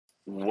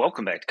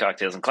Welcome back to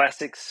Cocktails and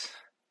Classics.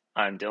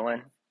 I'm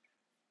Dylan.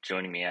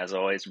 Joining me, as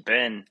always,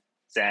 Ben,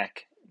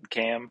 Zach, and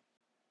Cam.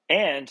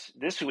 And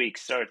this week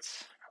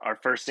starts our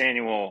first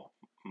annual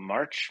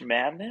March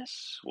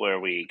Madness, where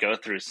we go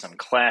through some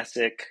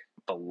classic,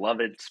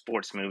 beloved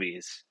sports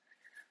movies.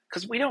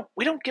 Because we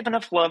don't give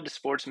enough love to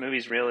sports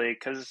movies, really.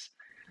 Because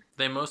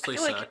They mostly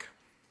suck.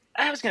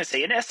 I was gonna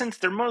say, in essence,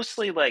 they're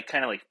mostly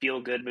kind of feel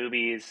good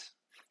movies,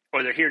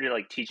 or they're here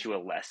to teach you a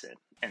lesson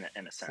in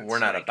a sense. We're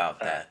not about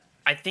that.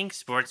 I think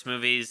sports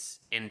movies,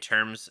 in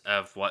terms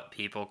of what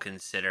people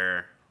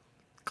consider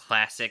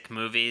classic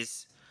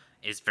movies,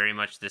 is very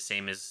much the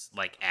same as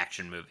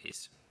action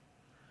movies,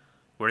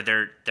 where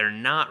they're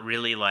not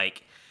really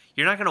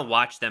you're not gonna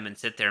watch them and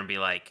sit there and be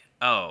like,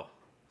 oh,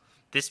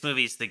 this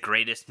movie's the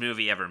greatest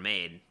movie ever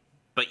made,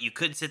 but you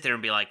could sit there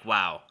and be like,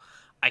 wow,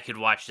 I could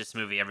watch this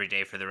movie every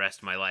day for the rest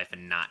of my life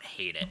and not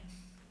hate it.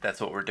 That's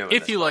what we're doing.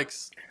 If you like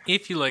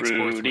sports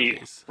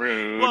movies.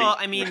 Rudy. Well,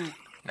 I mean,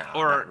 No,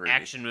 or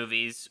action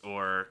movies,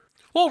 or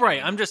Well,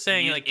 right. I'm just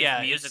saying,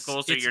 if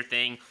musicals are your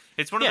thing.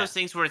 It's one of those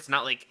things where it's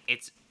not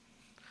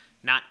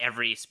not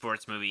every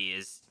sports movie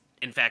is.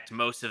 In fact,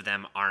 most of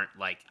them aren't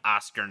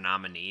Oscar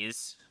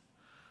nominees.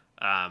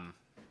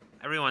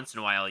 Every once in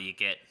a while you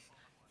get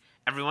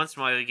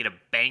a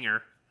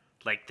banger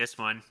like this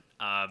one.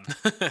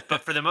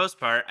 But for the most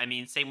part, I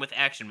mean, same with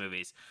action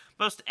movies.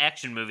 Most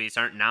action movies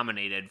aren't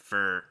nominated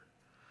for,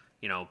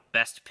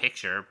 Best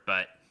Picture,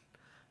 but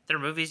they're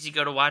movies you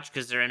go to watch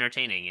because they're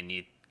entertaining and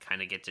you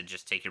kind of get to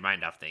just take your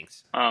mind off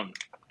things.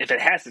 If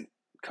it hasn't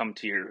come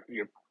to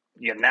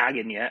your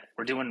noggin yet,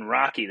 we're doing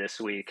Rocky this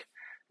week,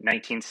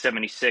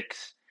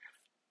 1976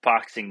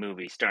 boxing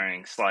movie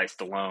starring Sly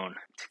Stallone.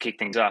 To kick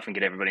things off and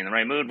get everybody in the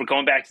right mood, we're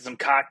going back to some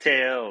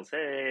cocktails.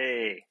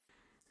 Hey,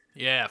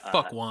 yeah,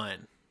 fuck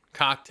wine,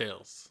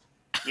 cocktails.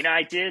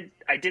 I did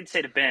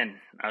say to Ben,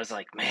 I was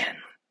like, man,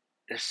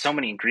 there's so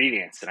many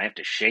ingredients and I have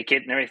to shake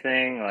it and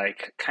everything.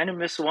 Kind of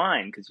miss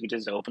wine because you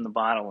just open the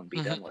bottle and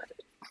be done with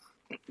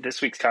it.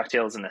 This week's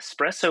cocktail is an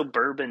espresso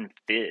bourbon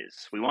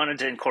fizz. We wanted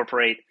to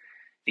incorporate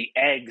the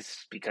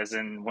eggs because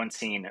in one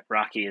scene,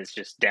 Rocky is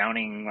just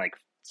downing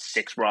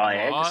 6 raw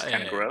eggs.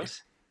 Kind of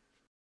gross.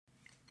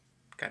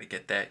 Got to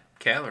get that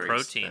calories.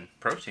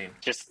 Protein.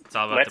 Just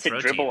all about lets the it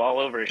protein. dribble all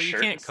over his But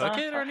shirt. you can't cook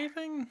it or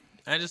anything?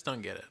 I just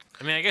don't get it.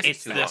 I mean, I guess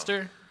it's It's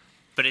faster.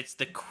 But it's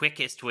the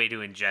quickest way to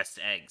ingest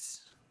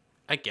eggs.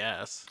 I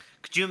guess.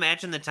 Could you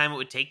imagine the time it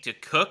would take to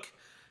cook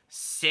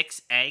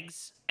 6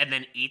 eggs and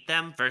then eat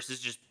them versus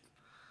just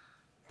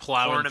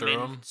Plowing pouring through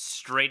them in them.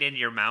 straight into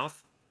your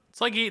mouth?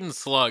 It's like eating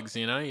slugs,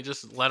 You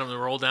just let them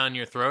roll down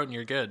your throat and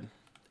you're good.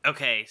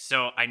 Okay,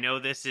 so I know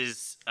this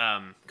is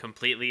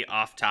completely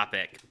off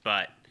topic,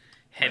 but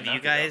have you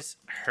guys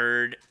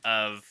heard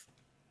of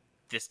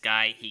this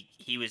guy?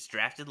 He was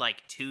drafted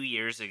 2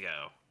 years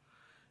ago,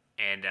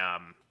 and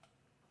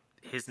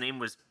his name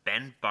was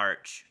Ben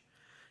Bartch.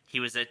 He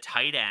was a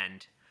tight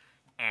end,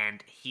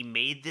 and he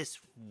made this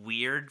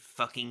weird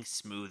fucking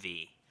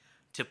smoothie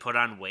to put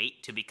on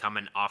weight to become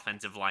an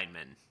offensive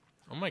lineman.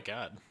 Oh my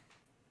god.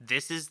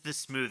 This is the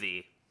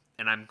smoothie,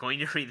 and I'm going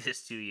to read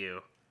this to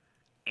you,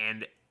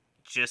 and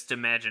just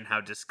imagine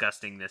how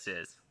disgusting this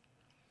is.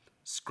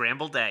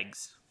 Scrambled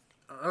eggs,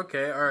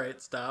 Okay, all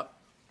right, stop.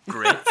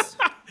 grits,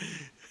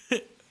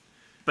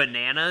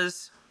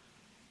 bananas,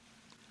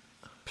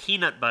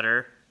 peanut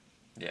butter,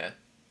 Yeah.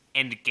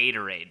 and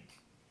Gatorade.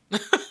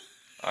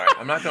 All right.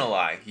 I'm not gonna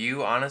lie. You've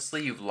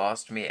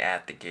lost me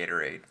at the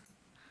Gatorade.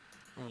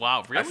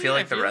 Wow, really? I feel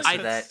like the rest I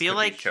of that feel could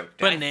like be choked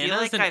down.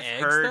 bananas and I've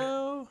eggs, heard-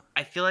 though?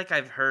 I feel like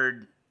I've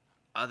heard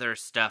other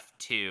stuff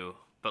too,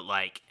 but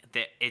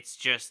that it's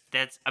just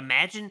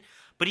imagine.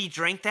 But he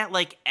drank that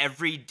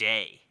every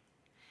day.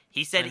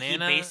 He said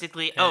Banana he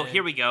basically. Oh,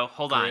 here we go.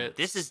 Hold on. grits.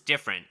 This is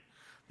different.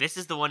 This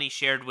is the one he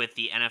shared with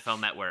the NFL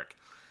Network.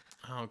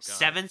 Oh god.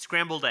 7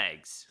 scrambled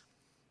eggs,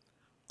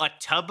 a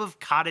tub of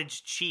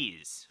cottage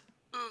cheese,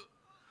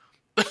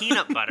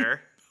 peanut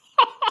butter,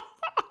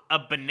 a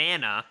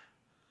banana,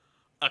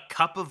 a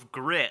cup of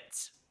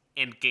grits,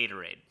 and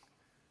Gatorade.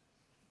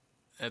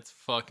 That's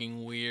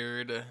fucking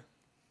weird.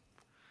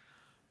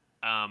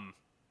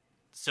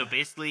 So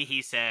basically,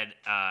 he said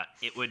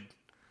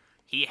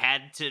he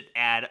had to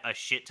add a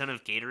shit ton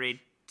of Gatorade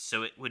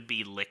so it would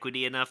be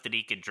liquidy enough that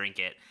he could drink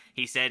it.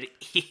 He said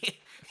I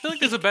feel like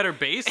there's a better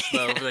base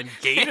though than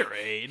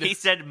Gatorade. He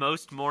said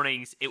most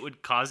mornings it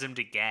would cause him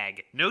to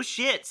gag. No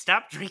shit,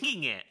 stop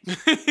drinking it.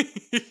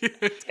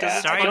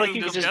 Yeah, Sorry I feel to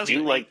you could disgust just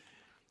do me.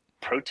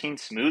 protein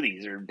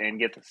smoothies and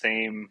get the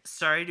same.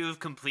 Sorry to have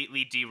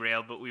completely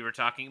derailed, but we were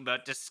talking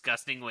about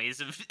disgusting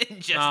ways of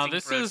ingesting No,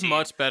 this protein. is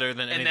much better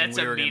than And anything that's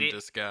we were going to immediate-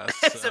 discuss.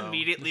 That's so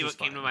immediately this what is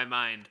came to fine. my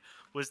mind.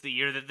 Was the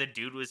year that the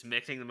dude was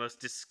mixing the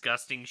most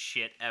disgusting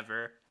shit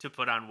ever to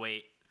put on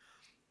weight.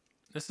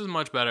 This is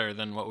much better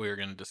than what we were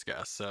going to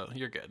discuss, so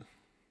you're good.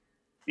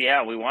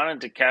 Yeah, we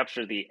wanted to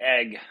capture the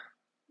egg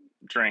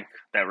drink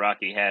that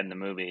Rocky had in the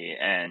movie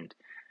and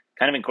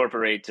kind of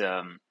incorporate.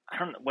 I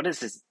don't know, what is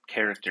his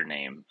character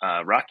name?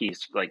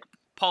 Rocky's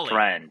Paulie.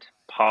 friend,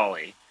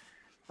 Paulie.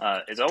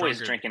 is always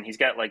Drunkard. drinking. He's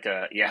got like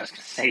I was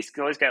gonna say he's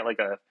always got like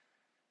a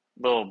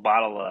little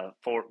bottle of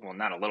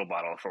not a little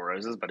bottle of Four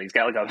Roses, but he's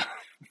got like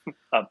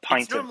a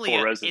pint of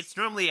Four Roses. It's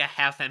normally a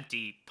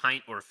half-empty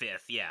pint or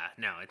fifth. Yeah,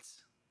 no,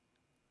 it's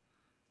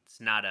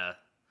not a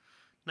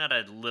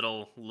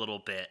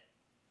little bit.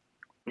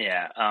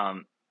 Yeah,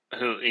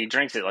 who he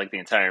drinks it like the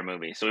entire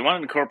movie. So we wanted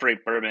to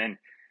incorporate bourbon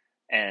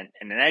and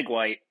an egg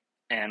white,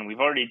 and we've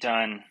already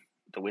done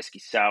the whiskey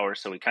sour,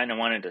 so we kind of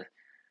wanted to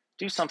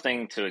do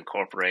something to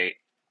incorporate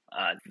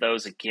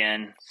those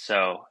again.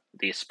 So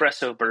the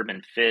espresso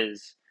bourbon fizz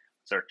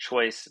is our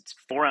choice. It's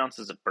 4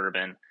 ounces of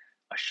bourbon,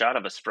 a shot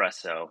of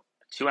espresso,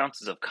 2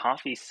 ounces of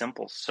coffee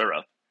simple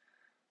syrup,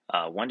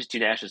 1 to 2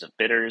 dashes of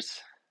bitters.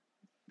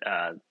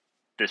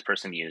 This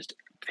person used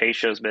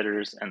Peychaud's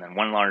bitters, and then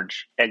 1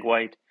 large egg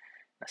white,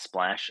 a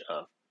splash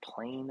of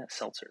plain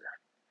seltzer.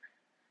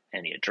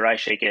 And you dry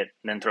shake it,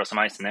 and then throw some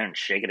ice in there and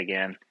shake it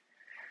again.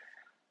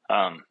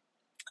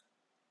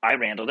 I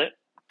randled it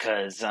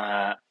because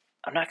I'm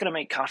not going to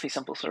make coffee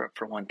simple syrup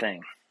for one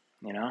thing,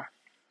 you know?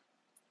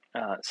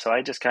 So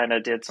I just kind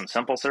of did some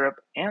simple syrup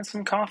and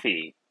some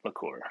coffee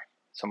liqueur.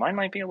 So mine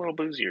might be a little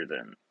boozier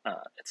than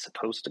it's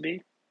supposed to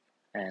be.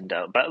 And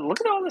but look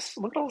at all this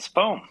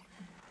foam.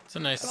 It's a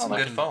nice, Some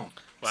good foam.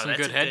 Wow, some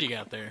that's good a head you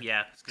got there.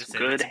 Yeah, I was gonna say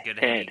Good that's a good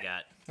head head. you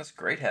got. That's a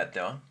great head,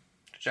 Dylan.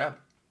 Good job.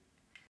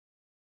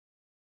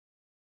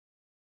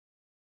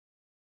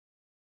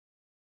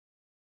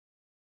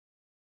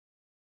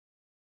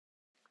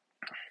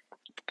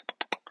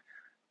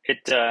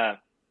 It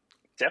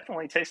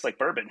definitely tastes like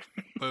bourbon.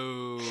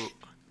 Boo.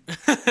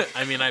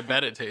 I mean, I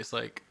bet it tastes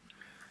like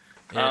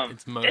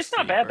it's mostly It's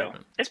not bad bourbon.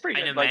 though. It's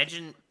pretty I'd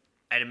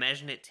good.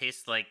 imagine it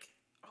tastes like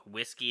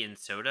whiskey and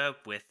soda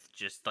with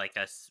just like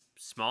a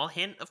small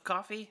hint of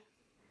coffee.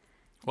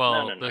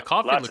 Well, No. the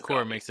coffee Lots of liqueur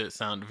coffee. makes it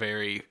sound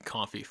very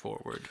coffee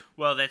forward.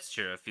 Well, that's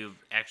true if you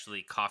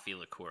actually coffee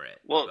liqueur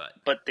it. Well, but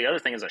but the other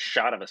thing is a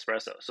shot of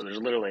espresso, so there's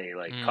literally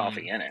like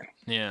coffee in it.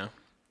 Yeah.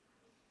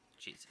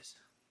 Jesus,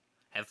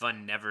 have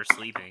fun never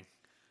sleeping.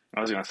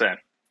 I was gonna say.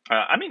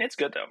 I mean, it's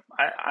good though.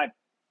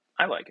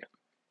 I like it.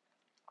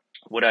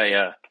 Would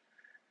I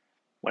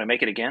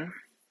make it again?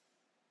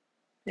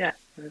 Yeah,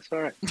 it's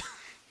all right.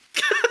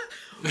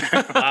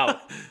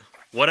 Wow,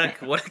 what a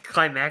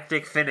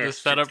climactic finish The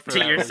setup for to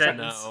that your was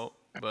sentence. no,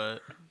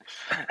 but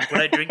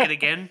Would I drink it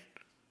again?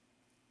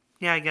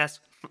 Yeah, I guess.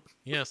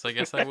 yes, I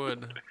guess I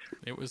would.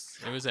 It was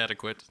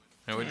adequate.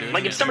 I would do it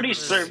Like again. if somebody was-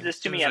 served this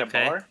to it me was at a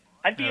okay. bar,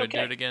 I'd be I would do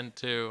okay. it again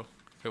too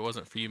if it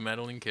wasn't for you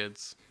meddling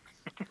kids.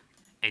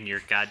 And your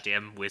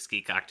goddamn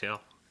whiskey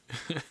cocktail.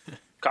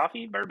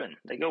 Coffee, bourbon,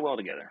 they go well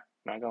together.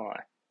 Not gonna lie.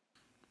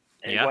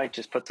 Egg Yeah. white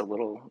just puts a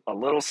little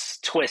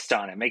twist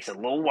on it, makes it a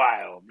little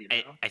wild. You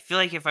know? I feel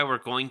like if I were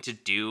going to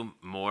do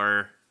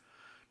more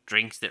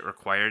drinks that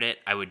required it,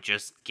 I would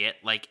just get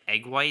like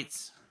egg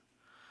whites.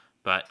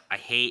 But I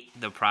hate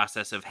the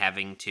process of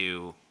having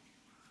to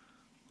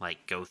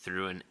like go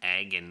through an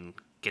egg and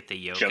get the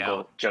yolk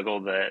out. Juggle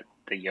the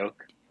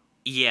yolk.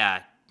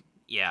 Yeah.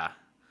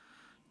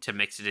 To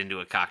mix it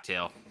into a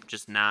cocktail.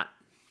 Just not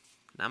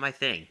my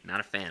thing. Not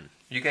a fan.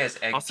 You guys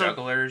egg Also-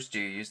 jugglers? Do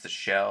you use the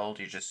shell?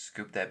 Do you just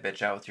scoop that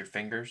bitch out with your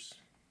fingers?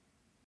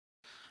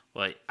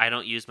 Well, I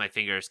don't use my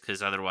fingers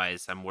because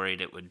otherwise I'm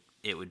worried it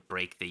would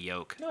break the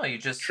yolk. No, you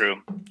just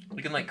True.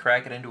 You can like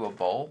crack it into a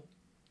bowl,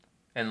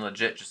 and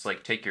legit just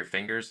like take your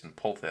fingers and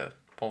pull the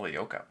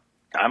yolk out.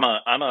 I'm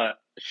a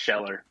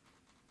sheller.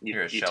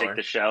 You're a you sheller? take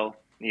the shell.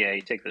 Yeah,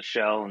 you take the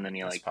shell and then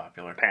you That's like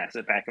popular. pass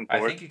it back and I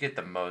forth. think you get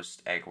the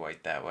most egg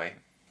white that way.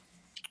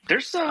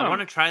 There's I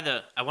want to try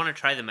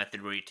the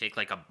method where you take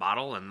like a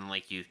bottle and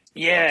like you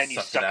and you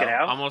suck suck it it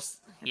out. out. almost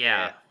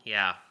yeah.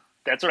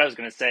 That's what I was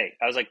gonna say.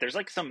 I was like, there's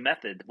like some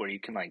method where you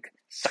can like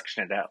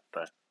suction it out,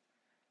 but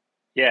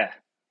yeah,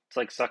 it's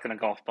like sucking a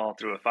golf ball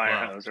through a fire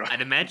Well, hose. Or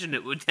I'd imagine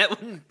that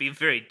wouldn't be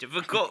very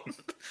difficult.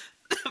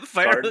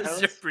 Fire Garden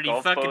hoses are hose? pretty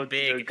Golf fucking boat,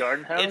 big.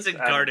 garden hose? It's a I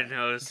don't garden know.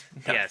 hose.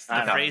 No, Yes, I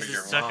the don't phrase think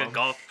is you're suck a wrong.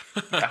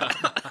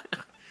 golf.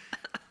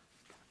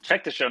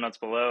 Check the show notes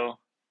below.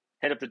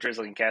 Hit up the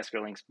Drizzling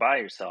Casker links by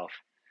yourself.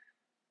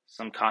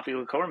 Some coffee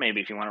liqueur,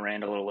 maybe if you want to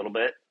randle a little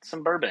bit.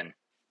 Some bourbon.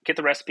 Get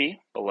the recipe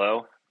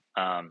below.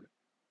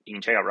 You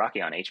can check out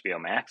Rocky on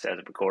HBO Max as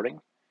of recording.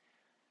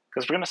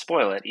 Because we're going to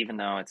spoil it, even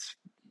though it's,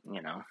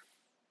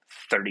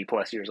 30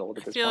 plus years old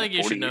at I this feel point. like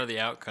you 40 should know years. the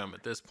outcome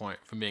at this point.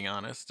 From being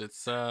honest,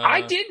 it's.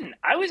 I didn't.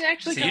 I was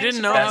actually. So kinda you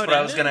didn't know surprised. how That's it what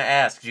I was ended? gonna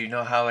ask. Do you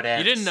know how it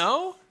ends? You didn't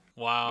know?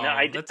 Wow, No,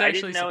 I that's I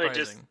actually didn't know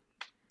surprising. it just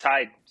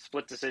tied,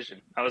 split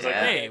decision. I was like,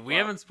 Yeah. Hey, okay, we well.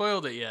 haven't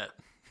spoiled it yet.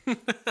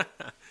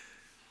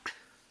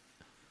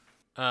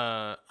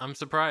 I'm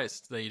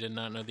surprised that you did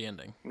not know the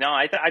ending. No,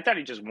 I thought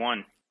he just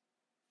won.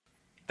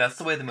 That's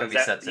the way the movie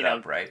that, sets it you know,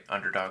 up, right?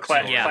 Underdog Cla-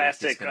 story. Yeah. He's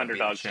Classic gonna be the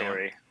underdog champ.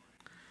 story.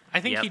 I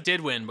think Yep. he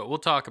did win, but we'll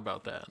talk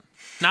about that.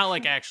 Not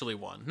like actually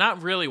won.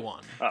 Not really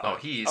won. Oh,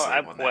 he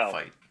easily won that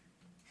fight.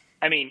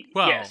 I mean,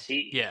 Well, yes,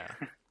 he. yeah.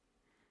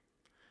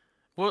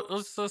 Well,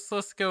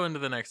 let's go into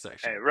the next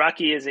section.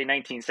 Rocky is a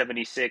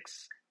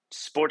 1976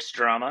 sports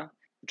drama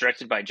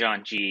directed by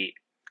John G.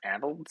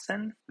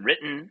 Avildsen,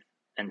 written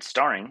and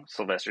starring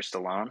Sylvester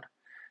Stallone.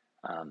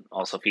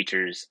 Also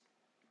features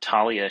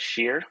Talia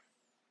Shear,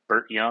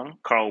 Burt Young,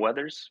 Carl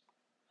Weathers,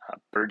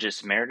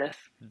 Burgess Meredith.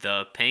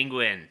 The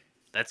Penguin.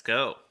 Let's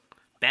go.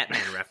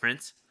 Batman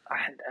reference.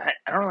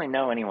 I don't really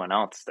know anyone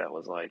else that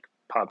was like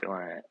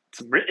popular in it.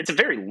 It's a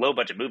very low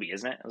budget movie,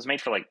 isn't it? It was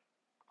made for like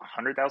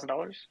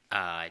 $100,000.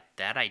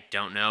 That I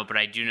don't know, but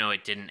I do know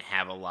it didn't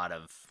have a lot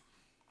of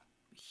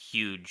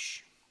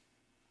huge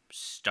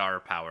star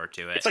power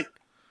to it.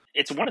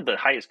 It's one of the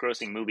highest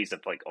grossing movies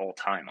of like all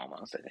time,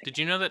 almost. I think. Did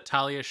you know that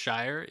Talia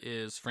Shire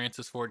is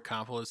Francis Ford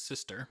Coppola's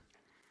sister?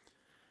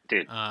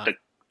 Dude, the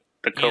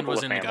Coppola and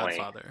was in family. The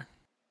Godfather.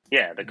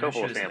 Yeah, the No, Coppola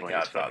she was in family The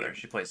is Godfather. fucking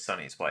She plays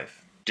Sonny's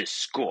wife.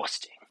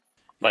 disgusting.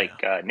 Like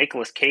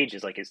Nicolas Cage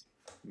is like his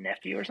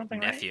nephew or something.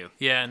 Nephew. Right?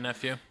 Yeah,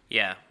 nephew.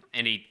 Yeah,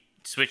 and he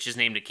switched his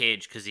name to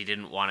Cage because he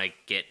didn't want to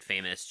get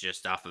famous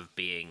just off of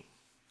being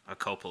a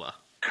Coppola.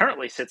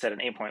 Currently sits at an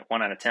 8.1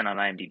 out of 10 on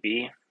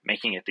IMDb,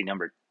 making it the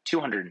number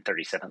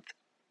 237th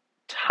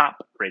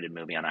top rated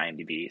movie on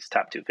IMDb's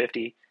top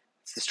 250.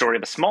 It's the story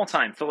of a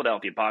small-time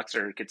Philadelphia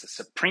boxer who gets a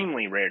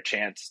supremely rare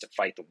chance to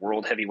fight the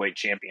world heavyweight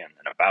champion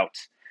in a bout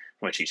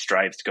in which he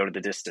strives to go to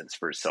the distance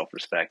for his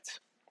self-respect.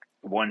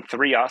 Won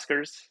 3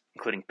 Oscars,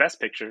 including Best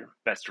Picture,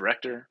 Best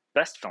Director,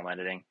 Best Film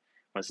Editing,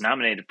 was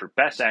nominated for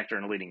Best Actor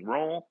in a Leading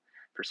Role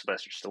for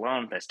Sylvester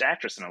Stallone, Best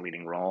Actress in a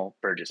Leading Role,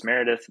 Burgess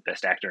Meredith,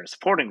 Best Actor in a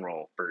Supporting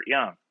Role, Burt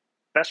Young,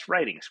 Best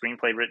Writing,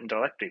 Screenplay Written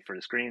Directly for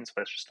the Screen,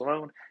 Sylvester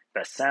Stallone,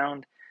 Best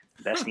Sound,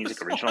 Best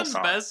Music Original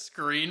Song. Best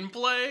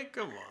screenplay?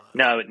 Come on.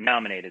 No,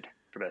 nominated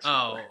for Best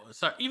Screenplay. Oh,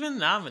 sorry. Even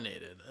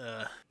nominated.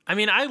 I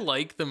mean, I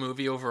like the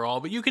movie overall,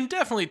 but you can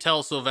definitely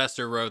tell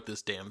Sylvester wrote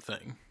this damn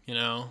thing, you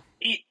know?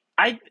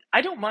 I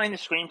don't mind the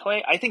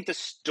screenplay. I think the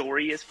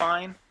story is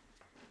fine.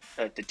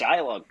 The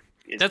dialogue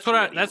is That's what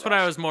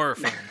I was more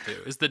referring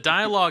to. Is the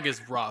dialogue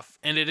is rough,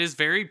 and it is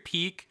very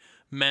peak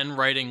men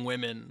writing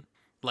women,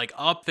 like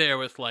up there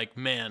with like,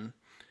 man,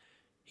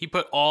 he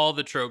put all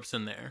the tropes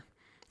in there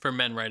for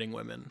men writing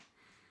women.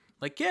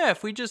 Like, yeah,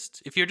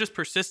 if you're just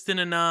persistent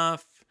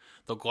enough,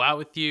 they'll go out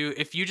with you.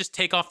 If you just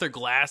take off their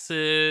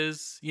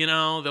glasses, you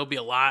know, they'll be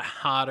a lot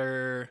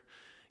hotter.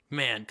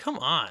 Man, come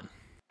on.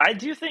 I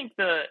do think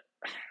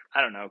I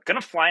don't know,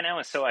 Gonna Fly Now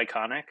is so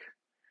iconic.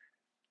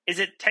 Is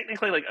it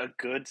technically like a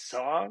good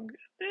song?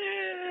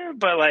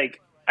 But like,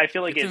 I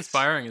feel like it's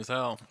inspiring as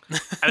hell.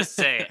 I would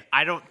say,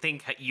 I don't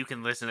think you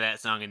can listen to that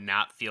song and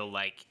not feel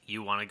like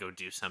you want to go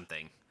do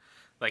something.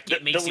 Like,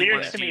 it makes the you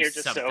want lyrics to to do me are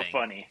just something. so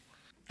funny.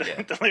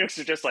 Yeah. The lyrics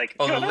are just like,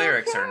 Oh, the "Gonna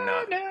lyrics are fly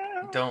not.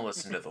 now, Don't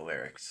listen to the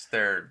lyrics.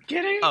 They're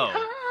getting Oh.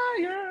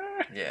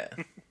 higher. yeah,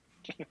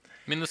 I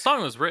mean, the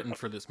song was written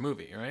for this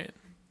movie, right?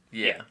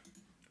 yeah.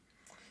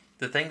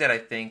 The thing that I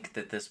think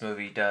that this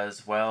movie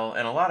does well,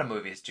 and a lot of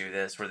movies do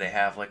this, where they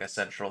have like a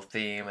central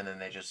theme and then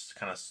they just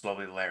kind of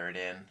slowly layer it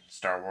in.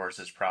 Star Wars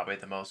is probably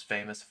the most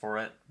famous for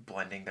it,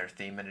 blending their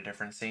theme into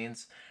different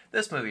scenes.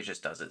 This movie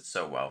just does it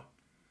so well.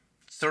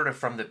 Sort of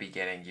from the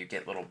beginning, you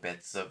get little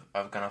bits of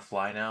Gonna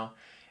Fly Now,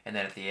 and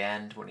then at the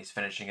end, when he's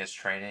finishing his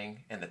training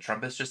and the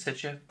trumpets just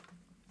hit you,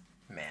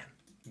 man,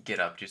 get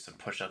up, do some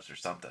push-ups or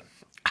something.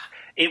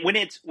 When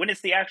it's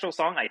the actual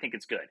song, I think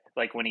it's good.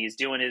 Like when he's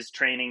doing his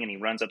training and he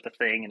runs up the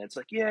thing and it's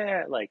like,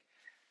 yeah, like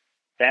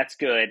that's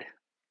good.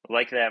 I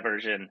like that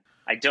version.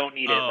 I don't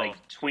need it like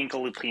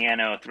twinkle the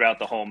piano throughout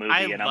the whole movie.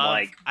 I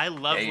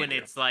love Yeah, when you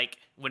it's like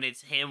when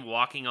it's him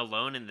walking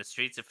alone in the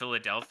streets of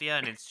Philadelphia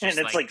and it's just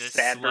And it's, like like, this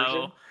sad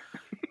slow.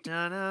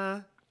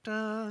 Da-da,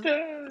 da.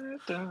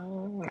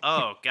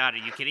 Oh God, are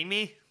you kidding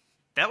me?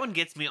 That one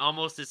gets me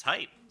almost as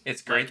hype.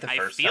 It's great Like, the I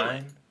first feel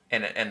time,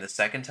 and the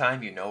second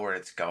time you know where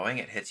it's going,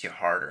 it hits you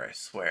harder, I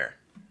swear.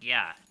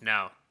 Yeah,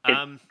 no.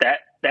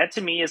 That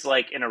to me is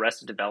like in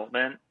Arrested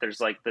Development. There's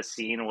like the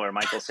scene where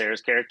Michael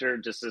Cera's character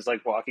just is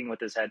like walking with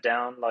his head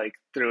down like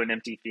through an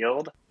empty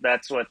field.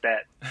 That's what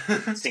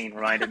that scene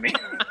reminded me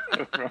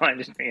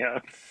of.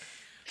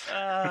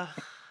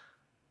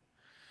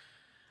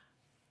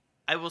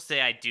 I will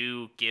say I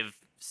do give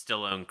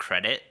Stallone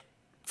credit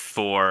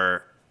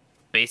for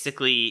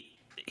basically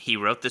he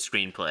wrote the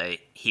screenplay.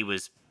 He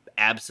was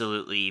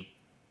absolutely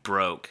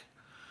broke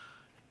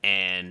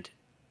and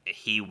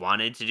he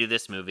wanted to do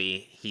this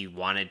movie. He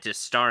wanted to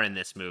star in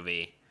this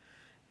movie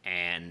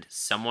and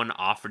someone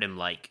offered him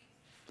like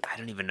I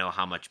don't even know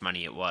how much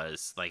money it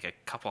was, like a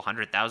couple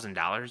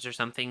 $100,000 or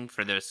something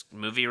for those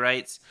movie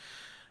rights,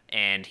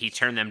 and he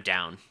turned them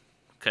down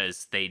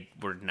because they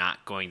were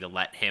not going to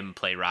let him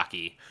play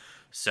Rocky.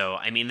 So,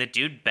 I mean, the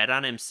dude bet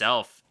on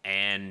himself,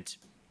 and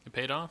It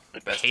paid off.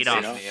 Best paid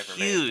decision off he ever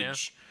made.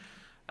 huge.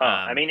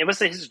 I mean, it was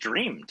his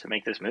dream to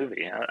make this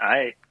movie.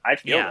 I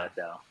feel Yeah. that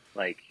though.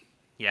 Like,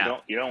 Yeah.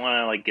 you don't want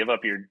to like give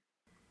up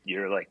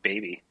your like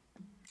baby.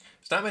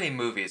 There's not many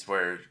movies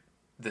where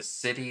the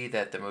city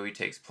that the movie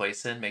takes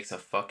place in makes a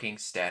fucking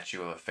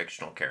statue of a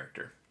fictional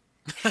character.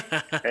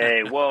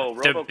 Hey, whoa,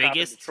 The RoboCop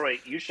biggest- in Detroit,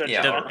 you shut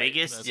Yeah, your The mouth.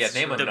 biggest, Yeah,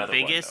 name the another one,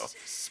 biggest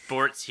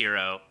sports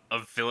hero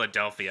of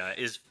Philadelphia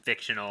is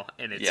fictional,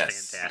 and it's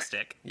Yes.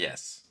 fantastic.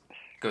 Yes.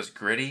 Goes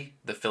Gritty,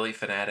 the Philly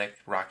Fanatic,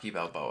 Rocky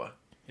Balboa.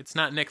 It's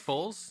not Nick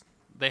Foles,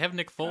 They have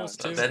Nick Foles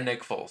too. Then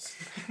Nick Foles.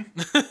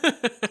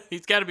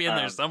 He's got to be in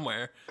there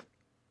somewhere.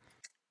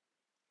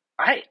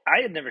 I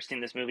had never seen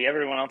this movie.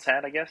 Everyone else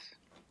had, I guess.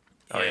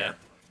 Oh yeah.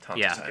 Tons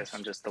Yeah. of I times. guess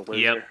I'm just the loser.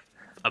 Yep,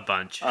 a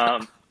bunch.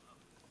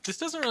 This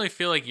doesn't really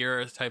feel like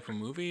your type of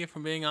movie, if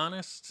I'm being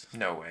honest.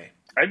 No way.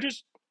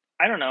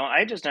 I don't know.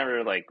 I just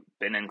never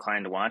been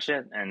inclined to watch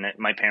it, and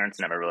my parents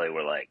never really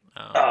were like,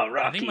 "Oh, Rocky's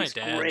I think my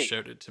dad great."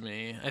 showed it to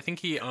me. I think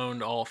he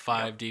owned all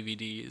 5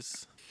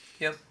 DVDs.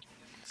 Yep.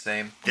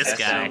 Same. This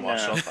guy.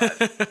 Watched all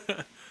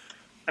 5.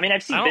 I mean,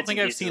 I've seen. I don't bits think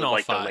and I've pieces seen of, all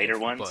the 5, later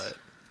ones. but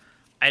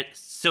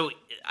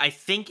I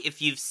think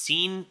if you've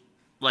seen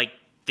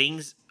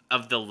things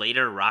of the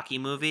later Rocky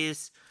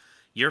movies,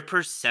 your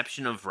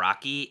perception of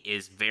Rocky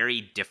is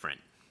very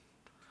different.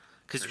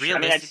 Because For sure.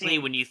 realistically,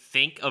 when you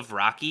think of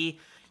Rocky,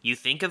 you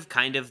think of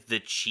kind of the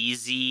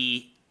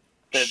cheesy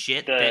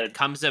shit that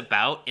comes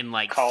about in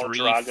Khal 3,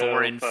 Drago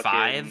 4, and fucking-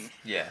 5.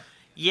 Yeah.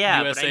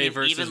 Yeah, USA but I mean,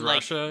 versus even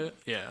Russia.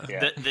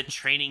 Yeah. the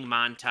training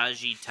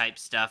montage type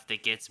stuff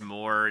that gets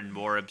more and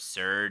more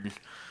absurd.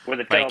 Where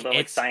they tell the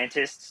it's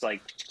scientists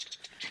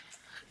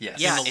Yes.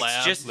 Yeah, In the lab.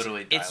 it's just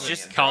Literally it's dialing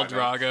just in Khal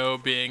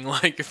Drago being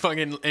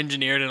fucking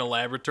engineered in a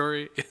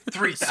laboratory.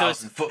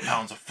 3,000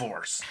 foot-pounds of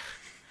force.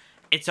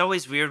 it's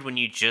always weird when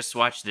you just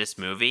watch this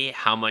movie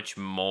how much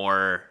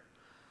more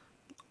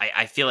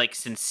I feel like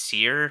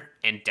sincere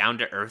and down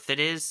to earth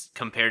it is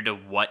compared to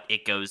what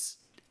it goes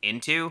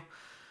into.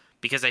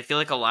 Because I feel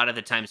like a lot of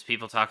the times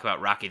people talk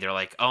about Rocky, they're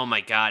like, oh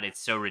my god, it's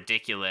so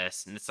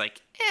ridiculous. And it's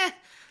like,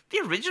 the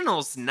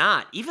original's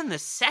not. Even the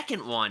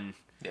second one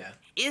Yeah.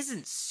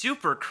 isn't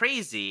super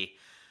crazy.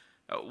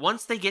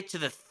 Once they get to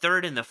the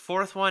third and the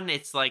fourth one,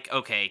 it's like,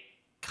 okay,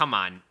 come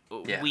on.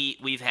 Yeah.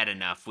 We've had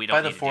enough. We don't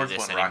By the need to do fourth this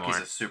one, anymore.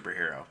 Rocky's a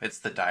superhero. It's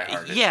the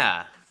diehard.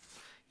 Yeah.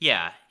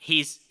 Yeah,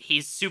 he's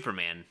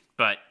Superman,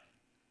 but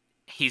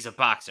he's a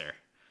boxer.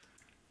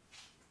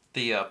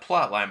 The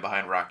plot line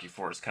behind Rocky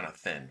 4 is kind of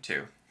thin,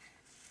 too.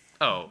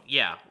 Oh,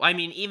 yeah. I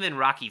mean, even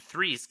Rocky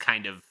 3 is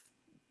kind of,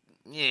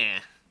 yeah.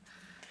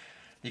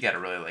 You gotta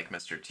really like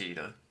Mr. T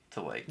to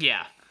like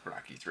Yeah.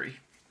 Rocky 3.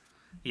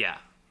 Yeah.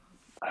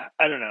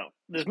 I don't know.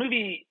 This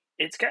movie,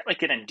 it's got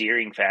an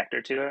endearing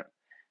factor to it,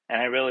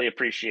 and I really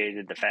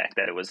appreciated the fact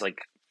that it was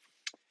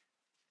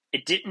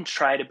it didn't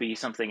try to be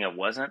something it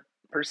wasn't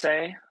per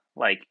se.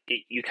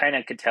 You kind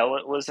of could tell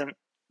it wasn't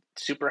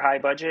super high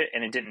budget,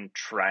 and it didn't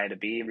try to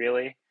be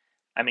really.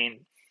 I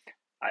mean,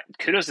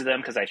 kudos to them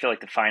because I feel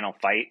like the final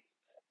fight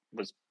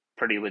was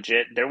pretty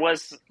legit. There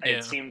was,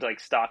 it seemed like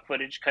stock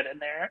footage cut in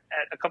there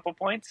at a couple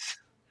points.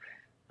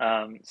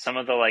 Some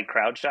of the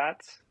crowd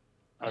shots,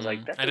 I was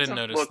like, that I didn't doesn't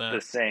notice look that.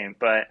 the same.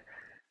 But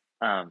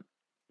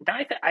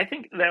I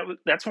think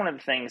that's one of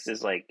the things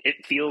is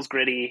it feels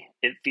gritty.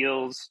 It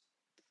feels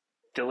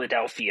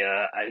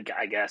Philadelphia,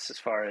 I guess, as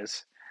far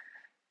as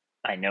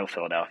I know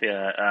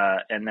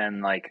Philadelphia. And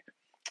then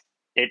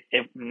it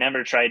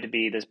never tried to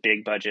be this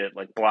big budget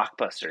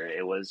blockbuster.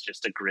 It was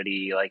just a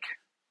gritty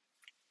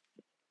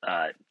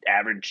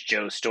average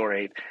Joe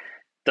story.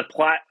 The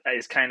plot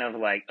is kind of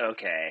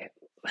okay.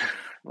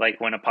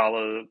 When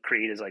Apollo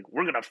Creed is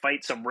we're gonna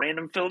fight some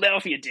random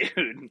Philadelphia dude,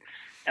 and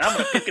I'm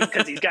gonna pick him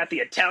because he's got the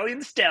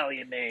Italian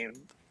stallion name.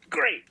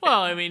 Great.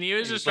 Well, I mean, he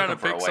was just trying to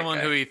looking for a pick white someone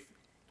guy.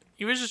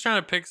 he was just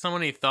trying to pick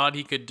someone he thought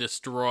he could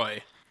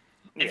destroy.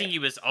 I think he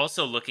was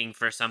also looking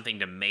for something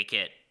to make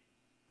it.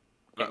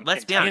 And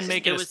Let's be tell honest, and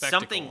make it it a was spectacle.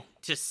 something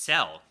to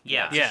sell.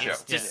 Yeah, Yeah.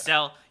 it's to Yeah.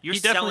 sell. You're He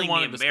definitely selling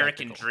wanted the the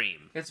American spectacle.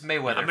 dream. It's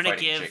Mayweather I'm gonna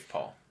fighting give- Jake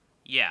Paul.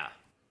 Yeah.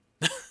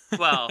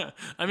 Well,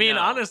 I mean,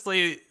 no.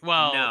 honestly,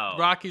 No.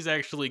 Rocky's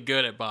actually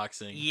good at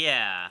boxing.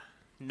 Yeah.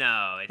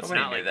 No, it's Nobody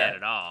not knew like that. that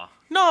at all.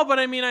 No, but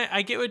I mean,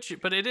 I get what you,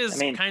 but it is I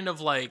mean, kind of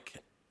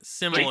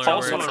similar. Jake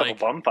Paul's Where won a it's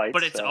couple bum fights,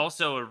 But it's so.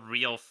 also a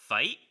real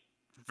fight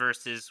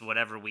versus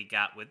whatever we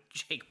got with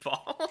Jake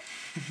Paul.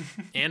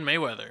 and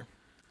Mayweather.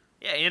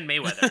 Yeah, and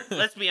Mayweather.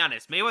 Let's be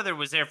honest. Mayweather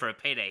was there for a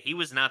payday. He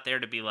was not there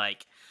to be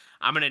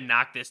I'm going to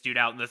knock this dude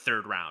out in the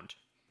third round.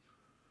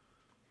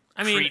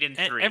 I mean, Creed in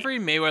 3. every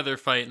Mayweather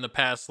fight in the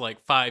past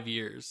 5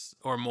 years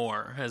or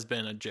more has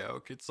been a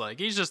joke. It's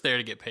he's just there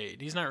to get paid.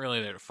 He's not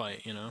really there to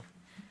fight, you know.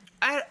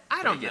 I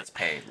But don't he know. gets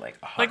paid When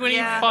 $100 he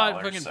million,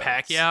 fought fucking so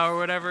Pacquiao or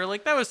whatever,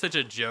 that was such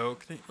a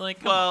joke. Come on.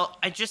 Well,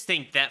 I just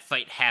think that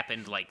fight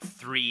happened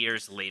 3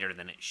 years later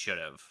than it should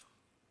have.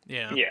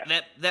 Yeah.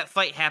 Yeah. That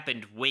fight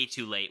happened way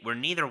too late, where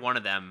neither one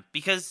of them,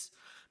 because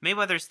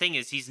Mayweather's thing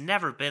is he's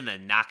never been a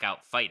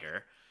knockout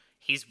fighter.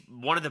 He's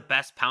one of the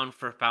best pound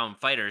for pound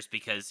fighters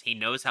because he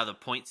knows how the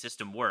point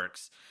system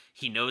works.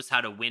 He knows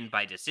how to win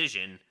by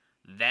decision.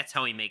 That's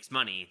how he makes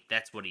money.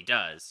 That's what he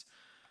does.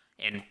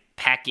 And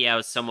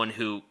Pacquiao is someone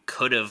who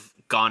could have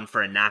gone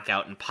for a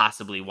knockout and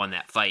possibly won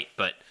that fight,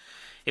 but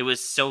it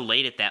was so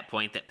late at that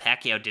point that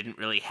Pacquiao didn't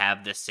really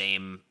have the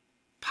same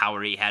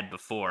power he had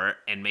before,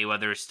 and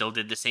Mayweather still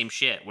did the same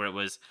shit, where it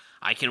was,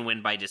 I can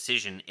win by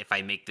decision if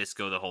I make this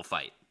go the whole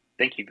fight.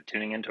 Thank you for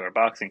tuning into our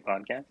boxing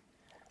podcast.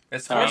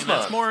 It's I mean, sports that's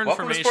month. more Welcome to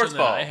information Sports than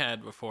Ball. I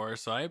had before,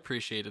 so I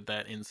appreciated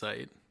that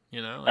insight.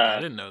 You know, I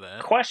didn't know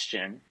that.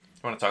 Question. You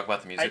want to talk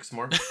about the music some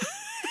more?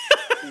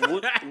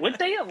 would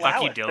they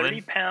allow you, a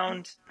Dylan.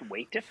 30-pound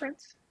weight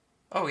difference?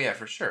 Oh yeah,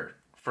 for sure.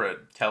 For a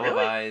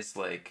televised,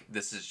 like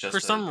this is just For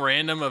some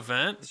random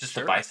event, it's just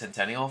sure. a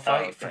bicentennial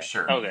fight okay. for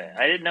sure. Okay,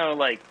 I didn't know.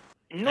 Like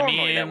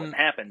normally that wouldn't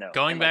happen though.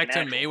 Going in, like, back to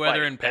an actual Mayweather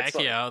fight. and That's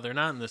Pacquiao, like- they're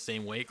not in the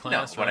same weight No,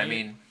 class. but I right?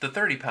 mean the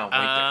 30-pound weight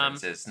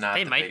difference is not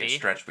they the might biggest be.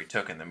 stretch we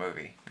took in the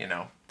movie. You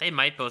know. They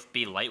might both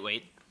be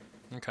lightweight.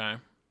 Okay.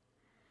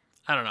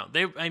 I don't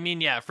know. I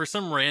mean, yeah, for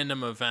some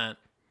random event.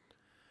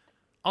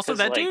 Also, 'Cause,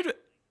 that like, dude.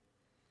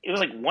 It was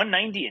like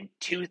 190 and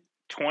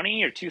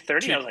 220 or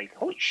 230. I was like,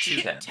 holy shit.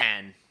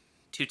 210.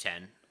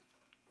 210.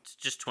 It's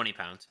just 20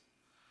 pounds.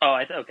 Oh,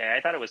 okay.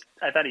 I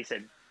thought he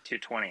said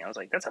 220. I was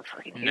like, that's a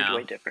fucking huge No.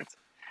 weight difference.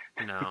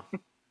 No.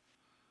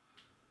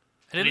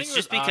 I didn't It's think it just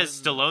was because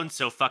odd- Stallone's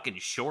so fucking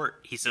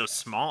short. He's so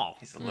small.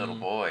 He's a little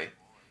boy.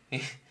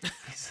 He's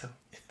so.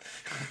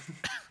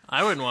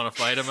 I wouldn't want to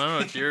fight him. I don't know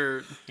what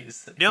you're.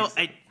 No,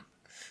 he's-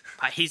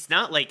 he's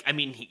not like. I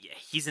mean,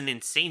 he's in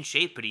insane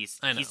shape, but he's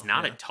I know,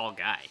 not yeah. a tall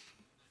guy.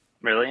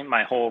 Really?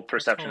 My whole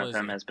perception tall of is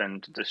him he? has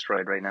been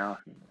destroyed right now.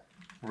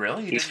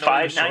 Really? You He's didn't know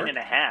he was 5'9" short? and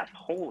a half.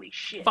 Holy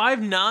shit.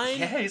 5'9"?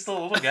 Yeah, he's a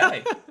little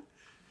guy.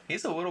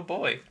 He's a little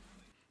boy.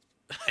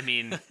 I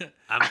mean,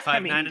 I'm 5'9" I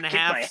mean, and a kick my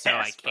half, so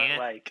ass, but,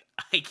 like,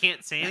 I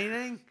can't say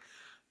anything.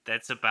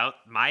 That's about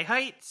my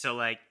height, so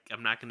like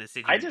I'm not gonna sit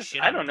here. I and just-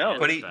 shit I on don't him know. yet,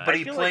 But he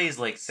I feel plays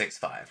like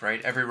 6'5",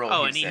 right? Every role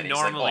Oh, he's and he in,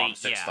 normally-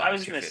 he's like, oh, I'm 6'5", yeah. I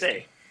was going to 250.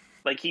 say,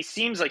 like, he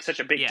seems like such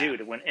a big Yeah.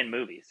 dude in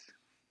movies.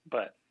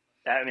 But,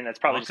 I mean, that's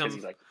probably just because Welcome-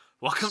 he's like,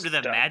 Welcome to the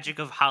Stuck. magic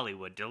of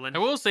Hollywood, Dylan. I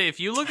will say, if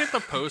you look at the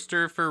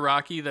poster for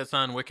Rocky that's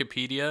on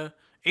Wikipedia,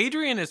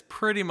 Adrian is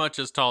pretty much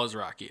as tall as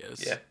Rocky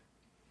is. Yeah.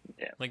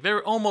 Like,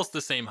 they're almost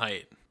the same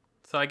height.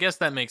 So I guess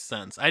that makes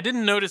sense. I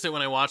didn't notice it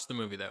when I watched the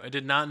movie, though. I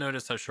did not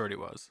notice how short he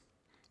was.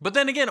 But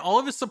then again, all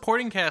of his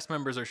supporting cast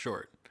members are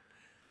short.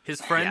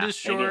 His friend Yeah. is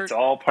short. maybe it's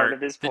all part of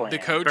his the, plan. the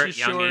coach Burt is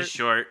Young short. is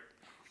short.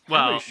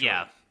 Well, Everybody's short.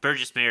 yeah,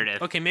 Burgess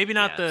Meredith. Okay, maybe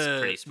not Yeah, it's the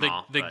pretty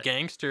small, the but-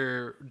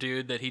 gangster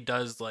dude that he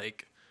does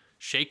like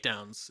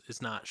shakedowns is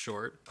not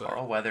short, but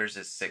Carl Weathers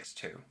is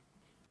 6'2".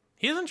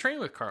 he doesn't train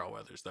with Carl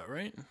Weathers though,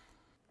 right?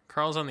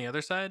 Carl's on the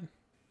other side.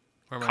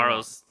 Or am I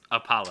Carl's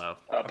Apollo.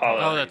 Apollo.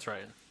 wrong? Oh, that's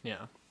right.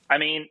 Yeah. I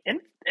mean,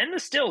 in the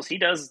stills, he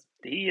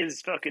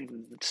is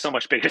fucking so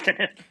much bigger than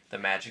him. The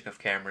magic of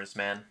cameras,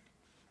 man.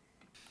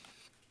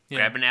 Yeah.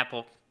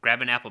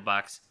 Grab an apple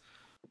box.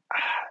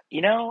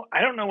 You know,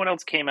 I don't know what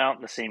else came out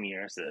in the same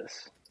year as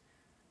this.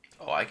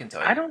 Oh, I can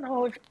tell you. I don't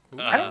know if the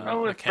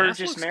cast Burgess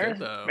looks good,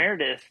 though.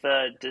 Meredith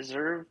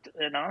deserved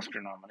an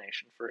Oscar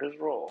nomination for his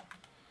role.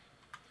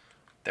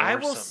 There I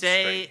were will some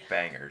say- straight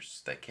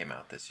bangers that came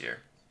out this year.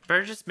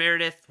 Burgess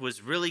Meredith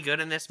was really good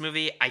in this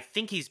movie. I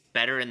think he's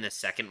better in the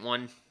second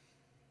one.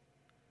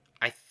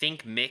 I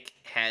think Mick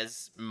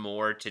has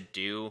more to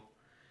do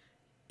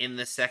in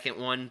the second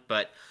one,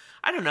 but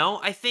I don't know.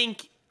 I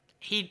think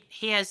he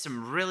has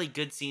some really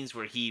good scenes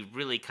where he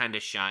really kind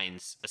of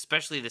shines,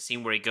 especially the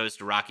scene where he goes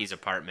to Rocky's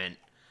apartment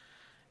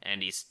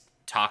and he's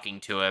talking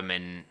to him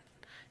and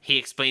he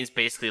explains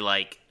basically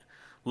like,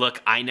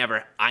 "Look, I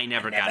never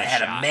got a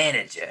shot.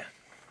 manager.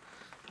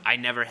 I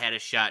never had a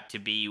shot to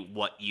be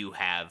what you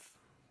have."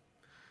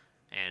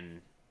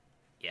 And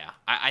yeah,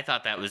 I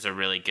thought that was a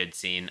really good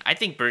scene. I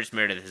think Burgess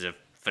Meredith is a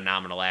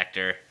phenomenal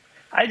actor.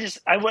 I just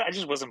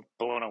wasn't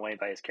blown away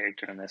by his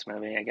character in this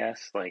movie. I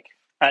guess like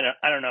I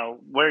don't know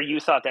where you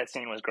thought that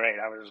scene was great.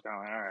 I was just going,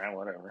 all right,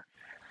 whatever.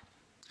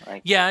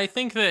 Like, Yeah, I don't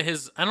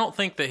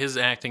think that his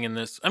acting in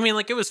this. I mean,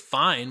 like it was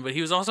fine, but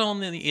he was also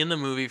in the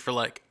movie for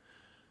like,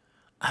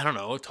 I don't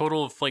know, a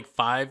total of like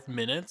 5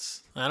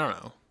 minutes. I don't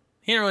know.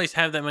 He didn't really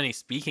have that many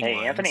speaking hey,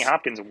 lines. Anthony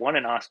Hopkins won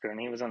an Oscar, and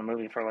he was in the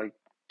movie for like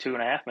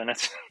 2.5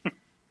 minutes.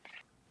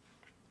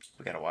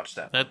 We gotta watch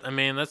that.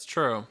 That's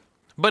true.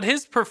 But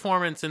his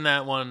performance in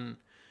that one,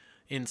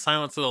 in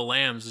Silence of the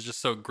Lambs, is just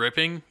so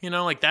gripping. You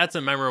know, like that's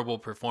a memorable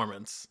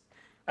performance.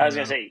 I was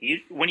gonna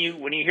say, when you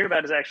hear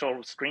about his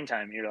actual screen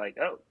time, you're like,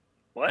 oh,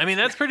 what? I mean,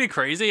 that's pretty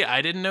crazy.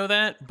 I didn't know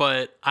that,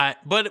 but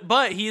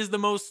he is the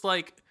most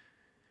like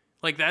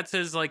that's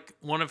his like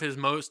one of his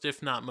most,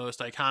 if not most,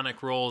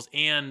 iconic roles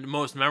and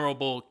most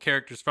memorable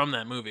characters from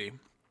that movie.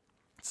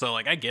 So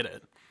like, I get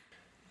it.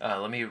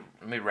 Let me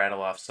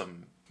rattle off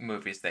some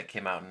movies that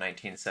came out in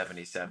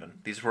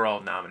 1977. These were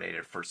all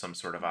nominated for some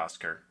sort of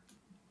Oscar.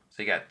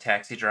 So you got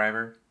Taxi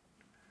Driver,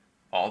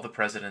 All the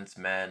President's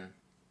Men,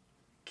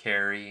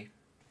 Carrie,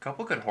 a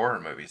couple good horror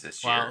movies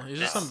this Wow, year.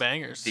 these are some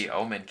bangers. The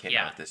Omen came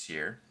Yeah. out this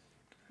year.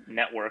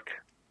 Network.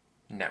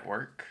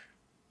 Network.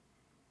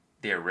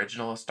 The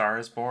original A Star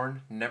Is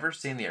Born. Never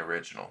seen the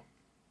original.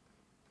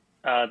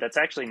 That's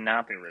actually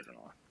not the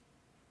original.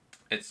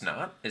 It's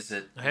not? Is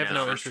it? I have the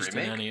no first interest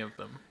remake? in any of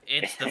them.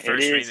 It's the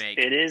first remake.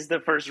 It is the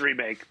first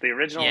remake. The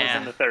original was Yeah.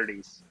 in the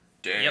 30s.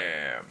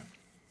 Damn.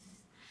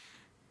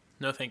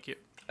 No, thank you.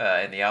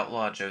 And The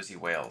Outlaw Josie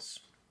Wales.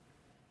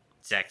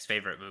 Zach's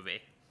favorite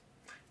movie.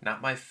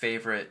 Not my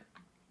favorite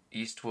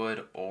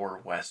Eastwood or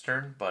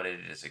Western, but it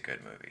is a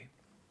good movie.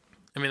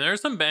 I mean, there are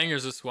some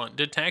bangers. This one.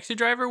 Did Taxi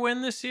Driver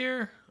win this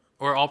year,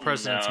 or All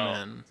President's No.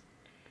 Men?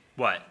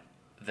 What?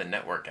 The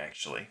Network,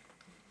 actually.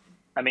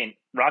 I mean,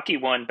 Rocky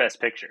won Best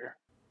Picture.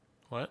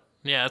 What?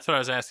 Yeah, that's what I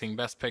was asking.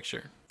 Best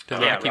Picture.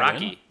 Did Yeah,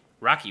 Rocky win?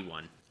 Rocky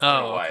won. I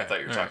don't know Oh, why. okay. I thought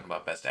you were All talking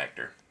about Best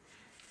Actor.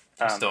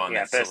 I'm still on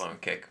that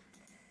Stallone kick.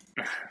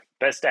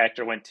 Best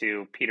Actor went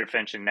to Peter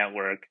Finch in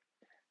Network.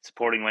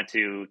 Supporting went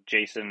to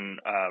Jason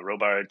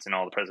Robards in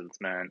All the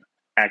President's Men.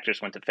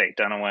 Actress went to Faye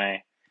Dunaway.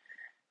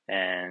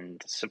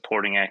 And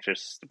supporting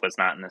actress was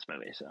not in this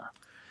movie. So,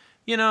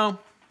 You know,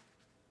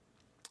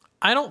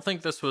 I don't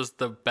think this was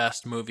the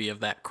best movie of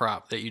that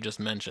crop that you just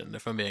mentioned,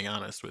 if I'm being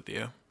honest with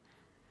you.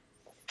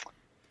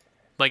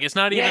 Like, it's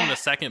not even the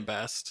second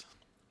best.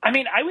 I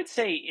mean, I would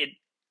say it.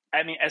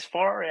 I mean, as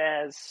far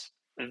as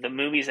the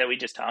movies that we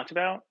just talked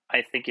about,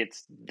 I think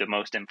it's the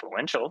most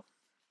influential.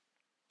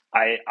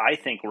 I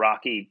think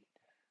Rocky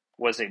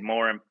was a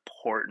more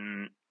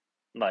important,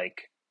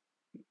 like,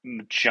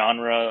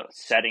 genre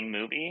setting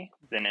movie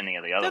than any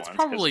of the other That's ones.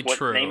 probably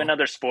true. Name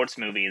another sports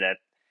movie that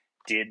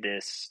did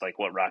this, like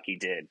what Rocky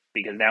did,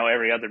 because now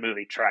every other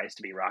movie tries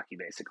to be Rocky,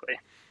 basically.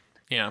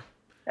 Yeah.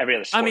 Every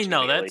other sports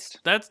movie, at least.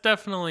 That's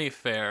definitely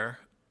fair.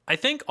 I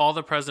think All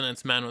the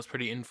President's Men was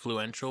pretty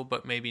influential,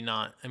 but maybe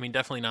not. I mean,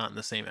 definitely not in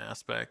the same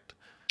aspect.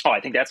 Oh, I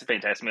think that's a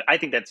fantastic movie. I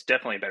think that's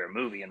definitely a better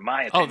movie, in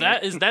my opinion.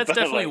 Oh, that's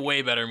definitely like, a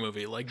way better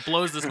movie. Like,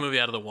 blows this movie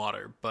out of the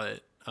water,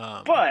 but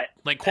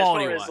like,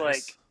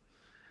 quality-wise.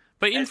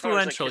 But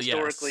influential, as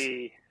far as, like,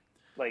 historically,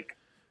 like,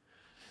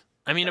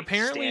 I mean, like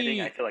apparently...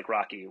 standing, I feel like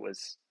Rocky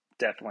was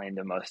definitely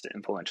the most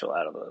influential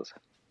out of those.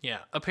 Yeah,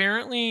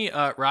 apparently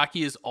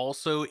Rocky is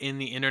also in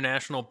the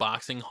International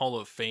Boxing Hall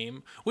of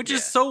Fame, which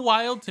is so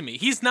wild to me.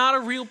 He's not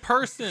a real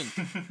person.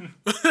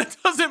 That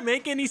doesn't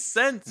make any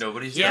sense.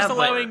 Nobody's you're for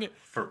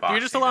boxing. You're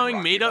just allowing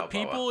Rocky made-up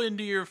Balboa. people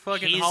into your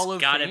fucking He's Hall of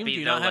gotta Fame. be Do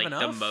you the, not have like,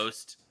 enough? the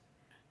most.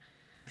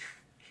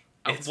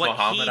 It's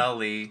Muhammad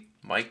Ali,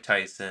 Mike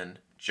Tyson,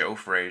 Joe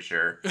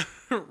Frazier,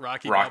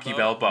 Rocky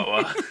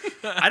Balboa.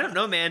 I don't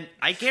know, man.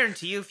 I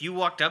guarantee you, if you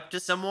walked up to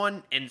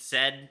someone and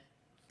said,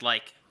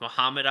 like,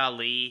 Muhammad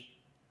Ali,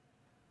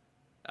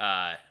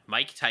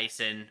 Mike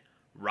Tyson,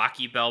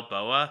 Rocky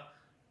Balboa,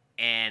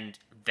 and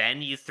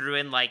then you threw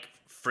in, like,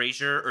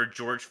 Frazier or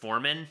George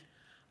Foreman,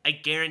 I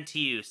guarantee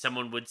you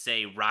someone would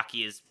say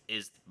Rocky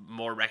is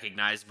more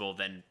recognizable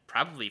than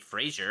probably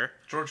Frazier.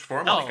 George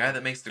Foreman, the guy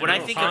that makes the when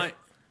grill.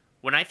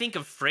 When I think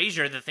of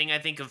Frazier, the thing I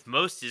think of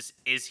most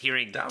is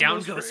hearing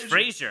Down goes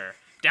Frazier.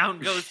 Down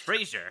goes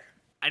Frazier.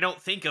 I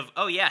don't think of,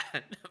 oh yeah,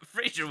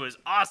 Frazier was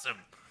awesome.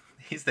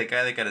 He's the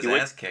guy that got his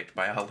ass kicked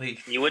by Ali.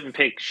 You wouldn't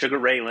pick Sugar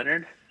Ray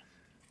Leonard?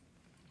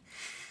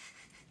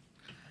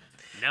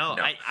 No.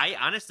 I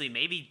honestly,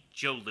 maybe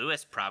Joe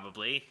Louis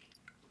probably.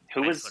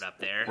 Who was put up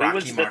there? Who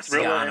was the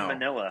Thriller in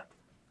Manila?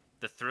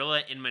 The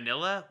Thriller in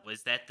Manila?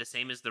 Was that the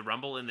same as the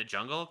Rumble in the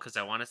Jungle? Because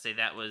I want to say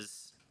that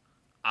was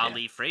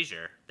Ali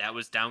Frazier. That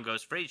was Down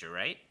Goes Frazier,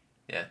 right?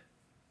 Yeah.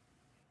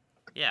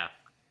 Yeah.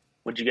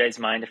 Would you guys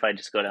mind if I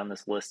just go down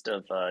this list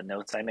of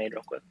notes I made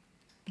real quick?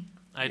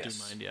 I do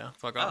mind, yeah.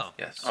 Fuck off. Oh,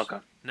 yes. Okay.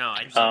 No,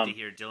 I just like to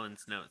hear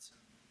Dylan's notes.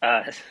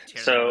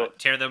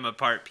 Tear them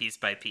apart piece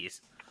by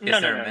piece.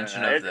 Is there a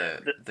mention of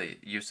the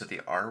use of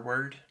the R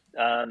word?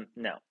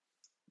 No.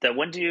 The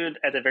one dude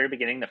at the very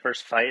beginning, the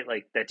first fight,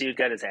 like that dude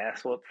got his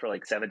ass whooped for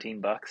like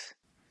 $17.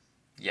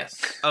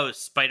 Yes. Oh,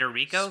 Spider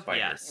Rico? Spider.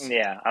 Yes.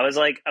 Yeah. I was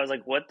like,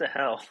 what the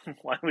hell?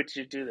 Why would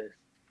you do this?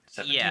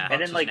 Yeah.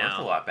 And then, like, worth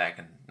a lot back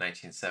in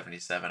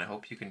 1977. I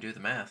hope you can do the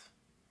math.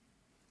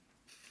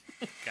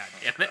 God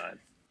damn it.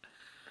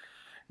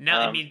 No,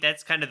 I mean,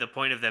 that's kind of the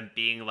point of them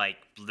being, like,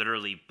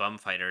 literally bum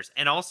fighters.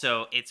 And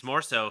also, it's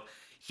more so,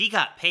 he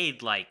got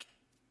paid, like,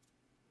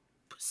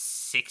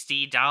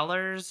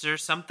 $60 or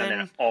something.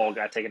 And then it all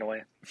got taken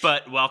away.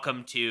 But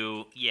welcome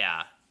to,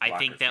 I locker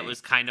think that fee.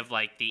 was kind of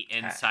like the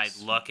inside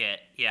Tax. look at,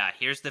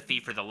 here's the fee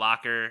for the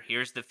locker,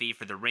 here's the fee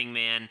for the ring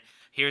man,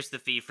 here's the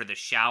fee for the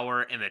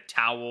shower and the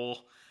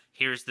towel,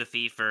 here's the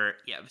fee for,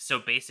 so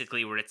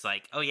basically where it's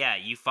like, oh yeah,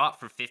 you fought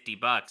for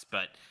 $50,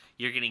 but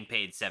you're getting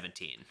paid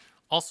 $17.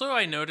 Also,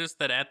 I noticed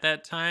that at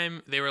that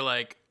time, they were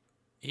like,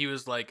 he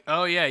was like,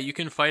 oh yeah, you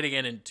can fight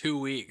again in 2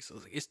 weeks. I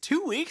was like, is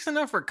 2 weeks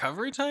enough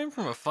recovery time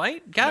from a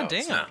fight? God No,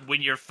 it's damn. not.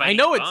 When you're I fighting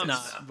know it's bums.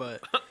 not,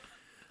 but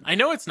I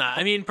know it's not.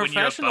 I mean, When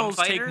you're a bum professionals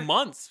take fighter?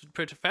 months.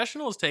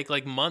 Professionals take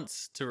like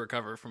months to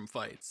recover from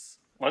fights.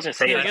 I was gonna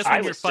say, I guess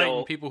when you're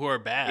fighting people who are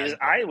bad. His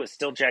eye was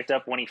still jacked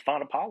up when he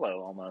fought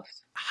Apollo,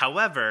 almost.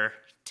 However,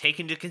 take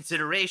into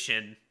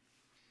consideration,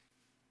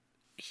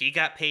 he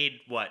got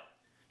paid what?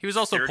 He was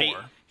also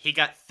poor. He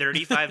got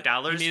 $35 He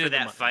for needed the that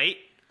money. fight.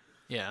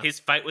 Yeah. His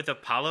fight with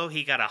Apollo,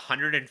 he got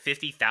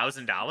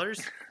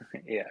 $150,000.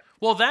 Yeah.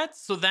 Well, that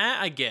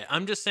I get.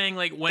 I'm just saying,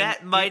 like, when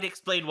That might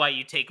explain why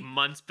you take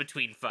months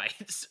between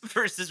fights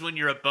versus when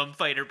you're a bum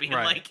fighter being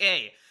Right. like,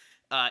 hey,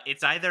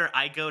 it's either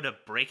I go to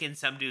breaking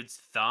some dude's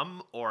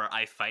thumb or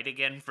I fight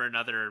again for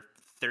another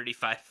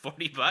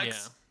 $35-$40. Yeah.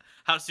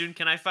 How soon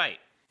can I fight?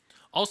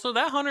 Also,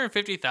 that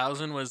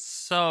 $150,000 was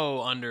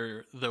so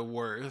under the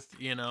worth,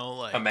 you know.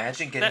 Like,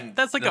 Imagine getting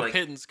that's like a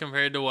pittance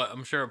compared to what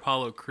I'm sure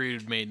Apollo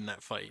Creed made in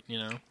that fight, you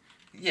know.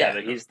 Yeah,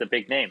 but he's the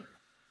big name.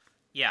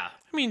 Yeah.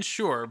 I mean,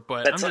 sure,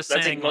 but That's I'm just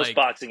that's saying, like most like,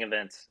 boxing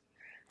events.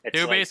 It's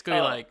They were like, basically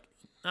oh, like,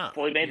 oh,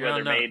 Floyd you're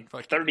on Mayweather nothing. made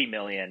Fuck you. 30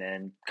 million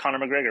and Conor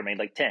McGregor made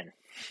like 10.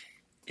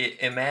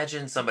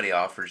 Imagine somebody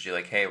offers you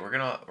like, hey, we're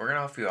gonna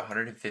offer you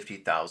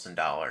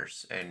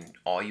 $150,000, and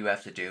all you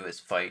have to do is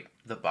fight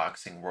the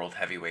boxing world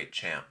heavyweight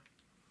champ.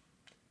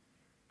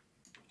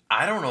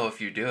 I don't know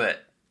if you do it.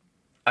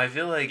 I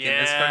feel like in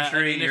this Yeah, country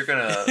I mean, you're if-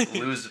 gonna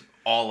lose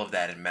all of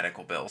that in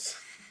medical bills.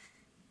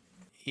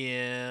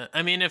 Yeah,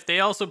 I mean, if they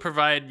also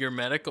provide your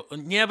medical,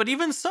 yeah, but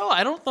even so,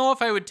 I don't know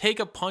if I would take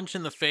a punch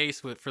in the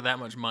face for that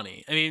much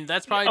money. I mean,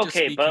 that's probably just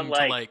Okay, speaking but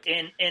to like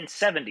in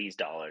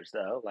 $70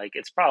 though, like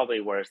it's probably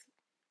worth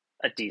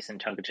a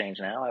decent chunk of change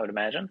now, I would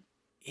imagine.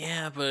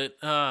 yeah, but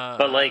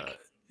like,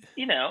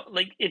 you know,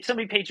 like if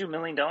somebody paid you $1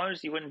 million,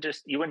 you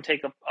wouldn't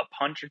take a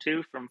punch or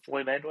two from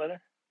Floyd Mayweather.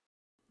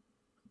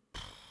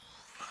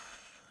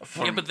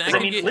 From, but that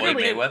from could get- Floyd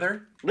literally-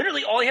 Mayweather.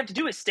 Literally, all you have to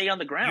do is stay on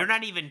the ground. You're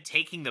not even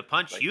taking the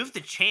punch. Like- You have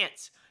the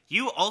chance.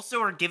 You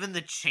also are given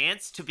the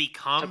chance to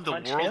become To the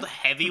punch world him?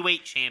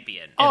 heavyweight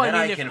champion. oh, then I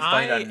mean, I if can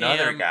fight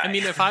another guy. I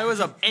mean, if I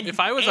was a And- if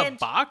I was a and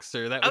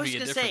boxer, that I would was be a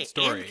gonna different say,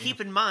 story. and keep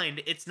in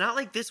mind, it's not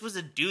like this was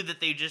a dude that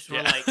they just were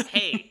Yeah. like,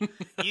 "Hey,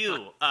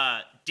 you,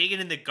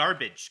 digging in the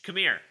garbage, come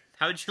here.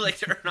 How would you like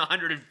to earn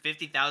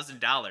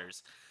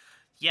 $150,000?"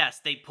 Yes,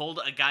 they pulled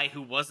a guy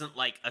who wasn't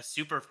like a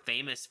super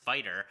famous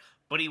fighter,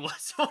 but he was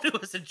someone who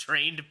was a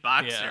trained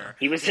boxer.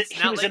 He was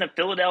It's not in a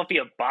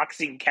Philadelphia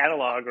boxing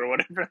catalog or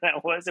whatever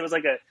that was. It was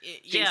like a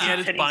he yeah. had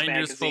his Penny's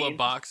binders full magazine. of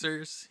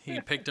boxers. He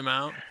picked them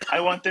out.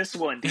 I want this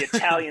one, the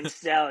Italian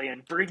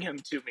stallion. Bring him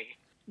to me.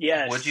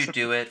 Yes. Would you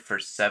do it for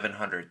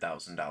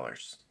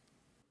 $700,000?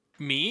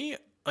 Me,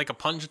 like a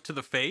punch to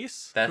the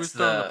face. That's Who's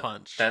throwing the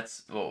punch?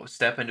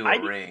 Step into a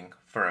I'd- ring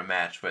for a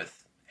match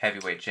with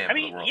heavyweight champ I of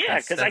the mean, world. yeah,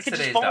 That's- because I that's could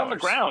just today's fall on the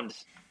dollars. ground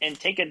and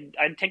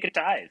I'd take a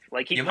dive.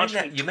 Like he You may punched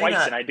not, me you may twice,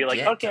 not and I'd be like,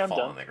 get okay, to I'm fall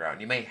done. on the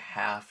ground. You may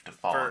have to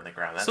fall on the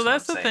ground. That's so what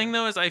that's I'm the saying. thing,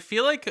 though, is I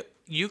feel like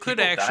you could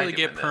People die actually get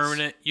doing this.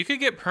 permanent. You could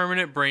get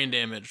permanent brain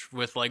damage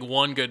with like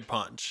one good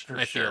punch. For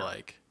I feel sure.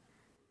 like.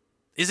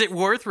 Is it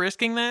worth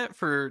risking that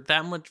for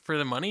that much for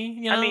the money?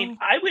 You know? I mean,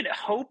 I would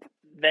hope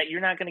that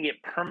you're not going to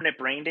get permanent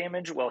brain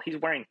damage while he's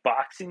wearing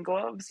boxing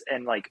gloves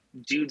and like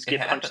dudes get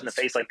It punched in the happens.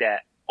 face like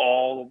that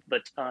all the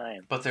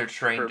time. But they're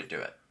trained For- to do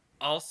it.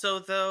 Also,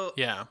 though,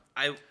 yeah.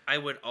 I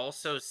would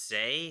also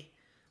say,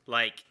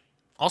 like,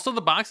 Also,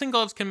 the boxing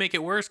gloves can make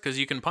it worse because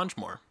you can punch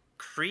more.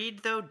 Creed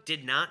though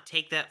did not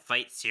take that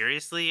fight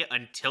seriously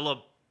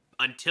until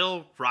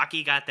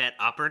Rocky got that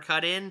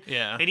uppercut in.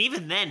 Yeah. And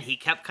even then, he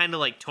kept kind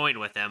of like toying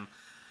with him.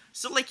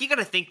 So like you got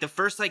to think the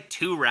first like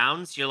 2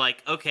 rounds, you're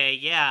like, okay,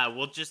 yeah,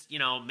 we'll just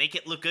make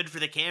it look good for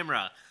the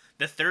camera.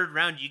 The third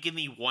round, you give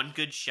me one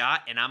good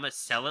shot, and I'm gonna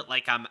sell it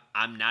like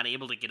I'm not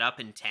able to get up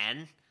in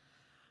 10.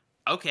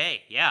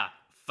 Okay, yeah,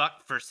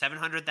 fuck for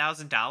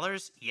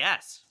 $700,000.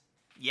 Yes,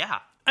 yeah.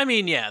 I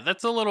mean, yeah,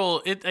 that's a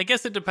little. I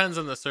guess it depends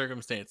on the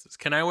circumstances.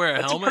 Can I wear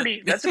a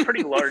helmet? That's a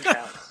pretty large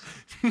house.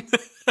 Can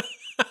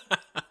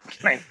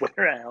I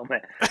wear a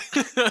helmet?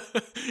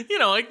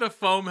 Like the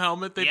foam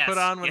helmet they Yes, put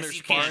on when yes, they're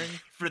you can, sparring.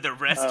 for the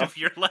rest Oh. of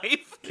your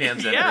life.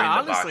 Cam's Yeah, entering the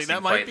honestly, boxing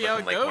that might fight be how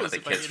looking it like one goes of the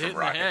if I kids get from hit in the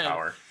Rocket head.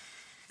 Power.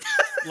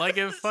 Like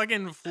if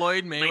fucking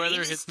Floyd name Mayweather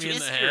is hits me in the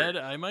Twister. head,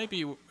 I might be.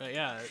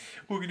 Yeah.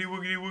 Woogity,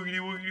 woogity, woogity,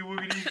 woogity,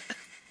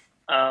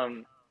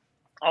 woogity.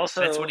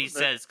 Also, That's what he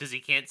says because he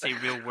can't say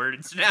real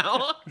words now.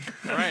 All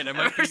right, I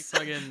might be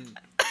fucking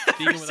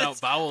speaking without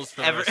vowels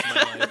for the rest of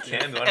my life. dude.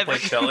 Cam, you want to play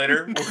shell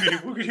later? Woogity,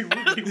 woogity,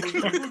 woogity,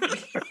 woogity,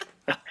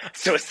 woogity.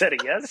 So is that a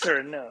yes or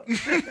a no?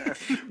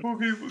 Woogity,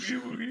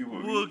 woogity, woogity,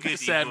 woogity. Woogity,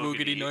 Sad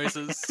woogity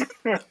noises.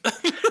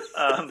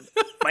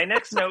 My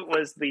next note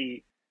was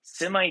the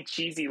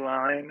semi-cheesy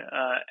line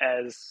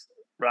as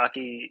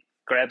Rocky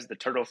grabs the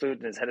turtle food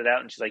and is headed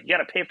out, and she's like, "You got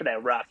to pay for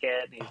that,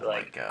 Rockhead." And he's Oh my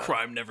like, god.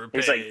 Crime never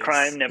pays. "He's like,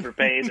 crime never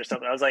pays," or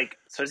something. I was like,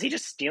 "So is he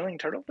just stealing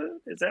turtle food?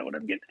 Is that what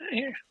I'm getting at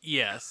here?"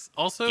 Yes.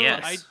 Also,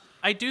 Yes.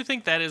 I do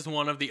think that is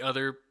one of the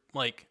other,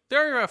 like,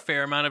 there are a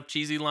fair amount of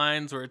cheesy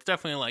lines where it's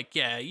definitely like,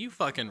 yeah, you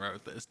fucking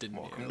wrote this, didn't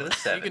Welcome you? to the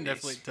Like, you can 70s.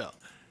 definitely tell.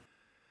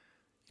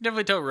 You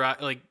definitely tell,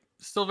 like,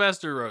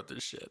 Sylvester wrote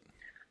this shit.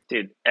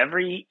 Dude,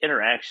 every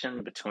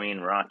interaction between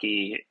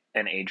Rocky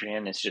and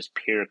Adrian is just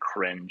pure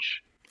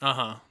cringe.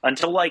 Uh-huh.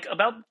 Until like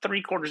about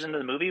 3/4 into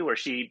the movie where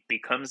she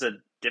becomes a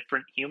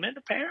different human,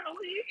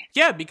 apparently.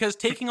 Yeah, because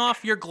taking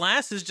off your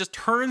glasses just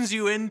turns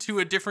you into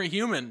a different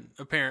human,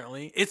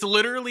 apparently. It's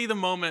literally the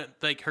moment,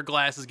 like, her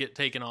glasses get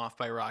taken off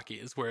by Rocky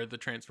is where the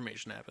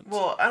transformation happens.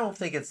 Well, I don't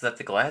think it's that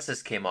the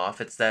glasses came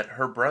off. It's that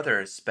her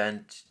brother has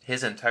spent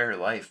his entire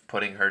life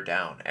putting her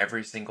down.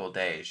 Every single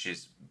day,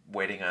 she's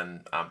waiting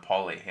on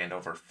Paulie hand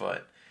over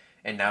foot.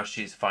 And now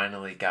she's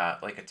finally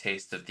got, like, a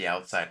taste of the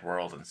outside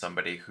world and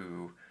somebody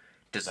who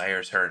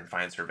desires her and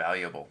finds her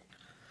valuable.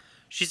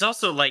 She's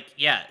also like,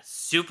 yeah,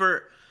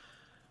 super,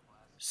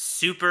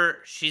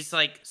 she's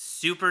like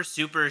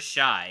super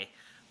shy.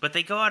 But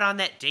they go out on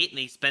that date and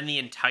they spend the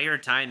entire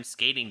time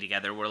skating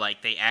together where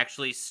like they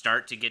actually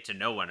start to get to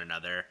know one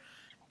another.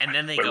 And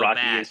then they But go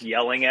Rocky back. is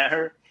yelling at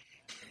her.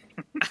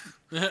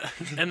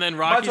 And then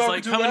Rocky's talking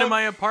like, too come into loud?"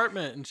 my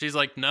apartment. And she's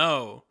like,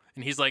 no.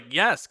 And he's like,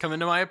 yes, come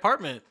into my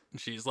apartment. And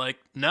she's like,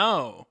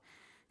 no.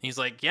 He's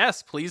like,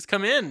 yes, please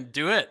come in,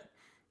 do it.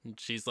 And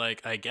she's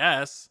like, I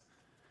guess.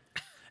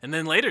 And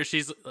then later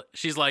she's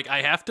like,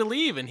 I have to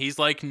leave. And he's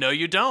like, no,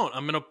 you don't.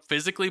 I'm going to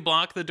physically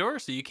block the door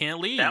so you can't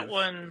leave. That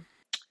one,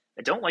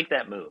 I don't like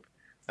that move.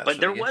 But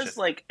there was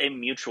like a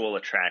mutual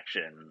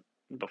attraction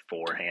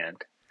beforehand.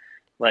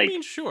 Like, I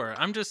mean, sure.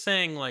 I'm just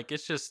saying, like,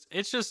 it's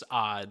just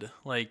odd.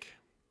 Like,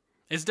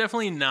 it's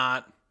definitely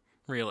not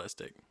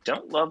realistic.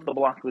 Don't love the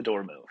block the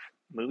door move.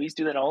 Movies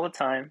do that all the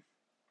time,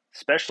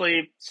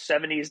 especially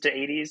 70s to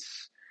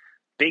 80s.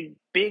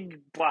 Big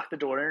block the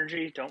door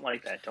energy. Don't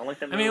like that. Don't like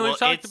that move. I mean, we've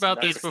talked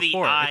about this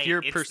before. If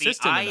you're persistent enough. It's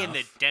the eye in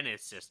the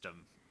dentist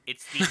system.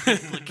 It's the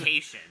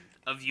implication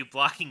of you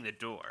blocking the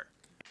door.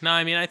 No,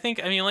 I mean,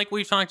 like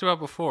we've talked about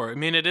before. I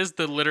mean, it is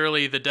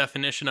literally the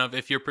definition of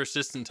if you're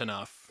persistent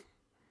enough,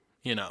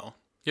 you know,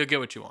 you'll get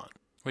what you want,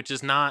 which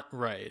is not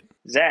right.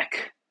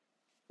 Zach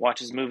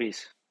watches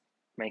movies,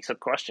 makes up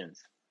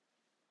questions,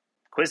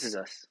 quizzes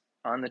us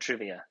on the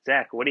trivia.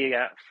 Zach, what do you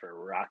got for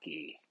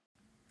Rocky?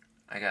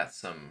 I got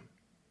some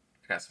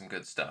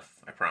good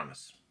stuff, I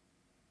promise.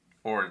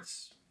 Or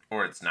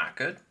it's not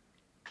good.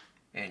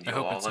 And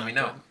you'll all let me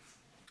know. Good.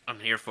 I'm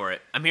here for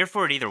it. I'm here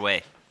for it either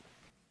way.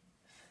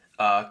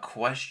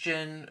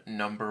 Question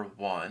number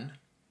 1.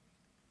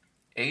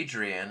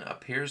 Adrian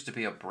appears to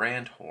be a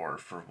brand whore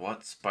for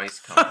what spice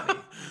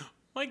company?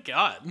 My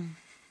God.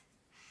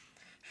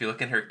 If you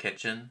look in her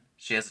kitchen,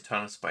 she has a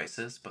ton of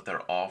spices, but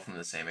they're all from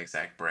the same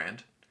exact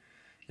brand.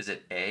 Is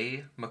it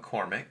A,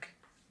 McCormick,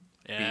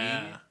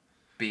 Yeah.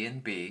 B,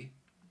 B&B,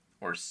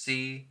 or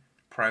C,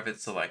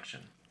 Private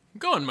Selection? I'm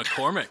going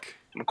McCormick.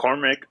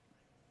 McCormick.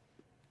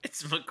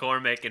 It's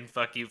McCormick, and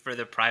fuck you for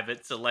the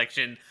Private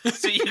Selection,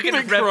 so you can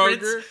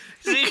Kroger.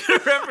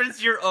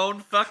 reference your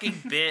own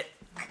fucking bit.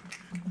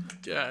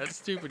 Yeah,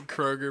 stupid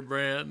Kroger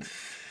brand.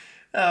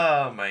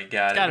 Oh my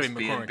God! It's gotta it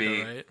be was McCormick,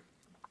 B&B. though, right?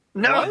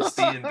 No. It was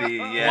B&B,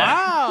 yeah.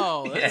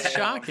 Wow, that's Yeah.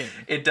 shocking.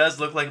 It does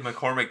look like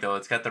McCormick though.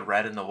 It's got the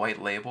red and the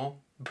white label,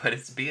 but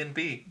it's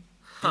B&B.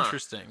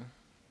 Interesting.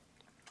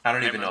 I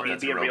don't even know if Would it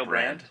that's be a real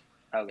brand.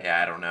 Okay.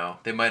 Yeah, I don't know.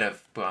 They might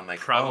have gone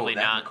like, Probably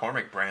that not.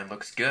 McCormick brand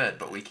looks good,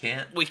 but we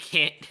can't. We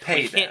can't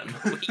Pay we can't,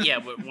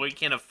 them. we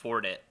can't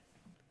afford it.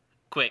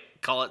 Quick,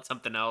 call it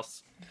something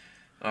else.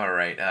 All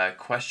right.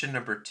 Question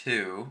number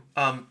 2.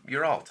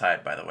 You're all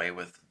tied, by the way,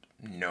 with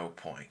no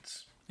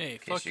points. Hey, In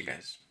case fuck you you.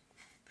 guys.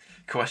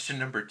 Question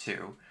number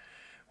 2.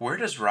 Where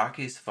does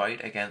Rocky's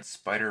fight against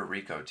Spider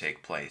Rico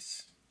take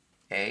place?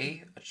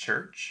 A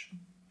church,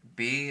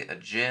 B, a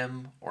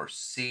gym, or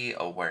C,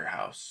 a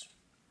warehouse?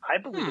 I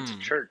believe it's a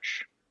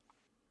church.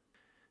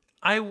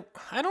 I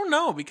don't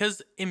know,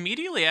 because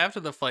immediately after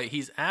the fight,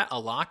 he's at a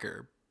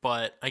locker,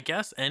 but I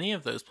guess any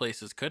of those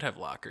places could have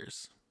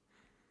lockers.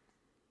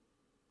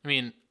 I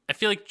mean, I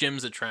feel like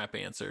gym's a trap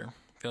answer.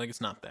 I feel like it's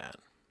not that.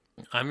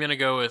 I'm going to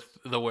go with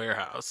the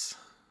warehouse.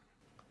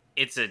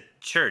 It's a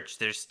church.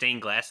 There's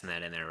stained glass in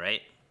that in there,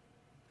 right?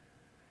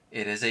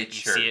 It is a You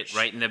church. see it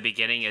right in the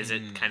beginning as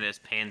it kind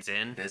of pans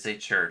in. It is a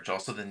church.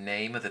 Also, the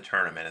name of the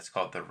tournament is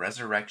called the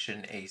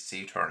Resurrection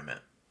AC Tournament.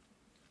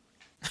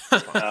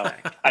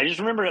 I just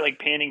remember it like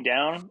panning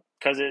down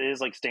because it is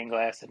like stained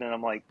glass, and then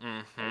I'm like,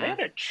 are they at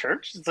a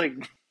church? It's like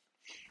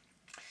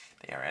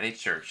They are at a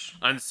church.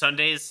 On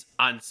Sundays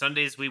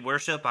we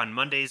worship. On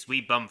Mondays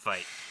we bum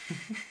fight.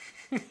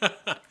 it'd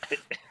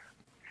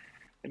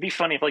be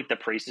funny if like the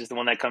priest is the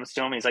one that comes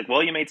to him. He's like,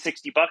 well, you made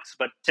 $60,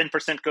 but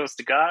 10% goes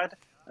to God.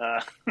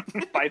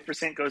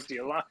 5% goes to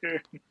your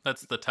locker.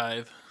 That's the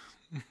tithe.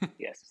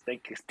 Yes,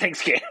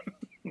 thanks, Cam.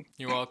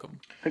 You're welcome.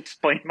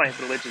 Explain my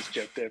religious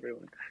joke to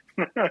everyone.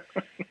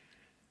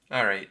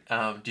 All right.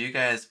 Do you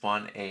guys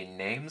want a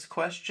names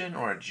question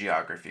or a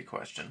geography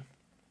question?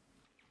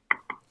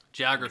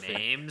 Geography.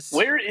 Names.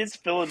 Where is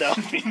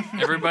Philadelphia?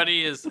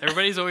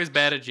 Everybody's always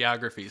bad at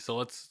geography, so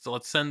let's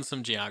send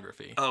some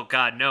geography. Oh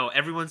God, no!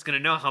 Everyone's gonna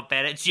know how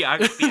bad at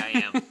geography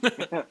I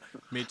am.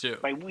 Me too.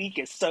 My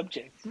weakest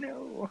subject.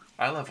 No.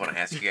 I love when I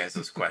ask you guys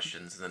those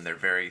questions and then they're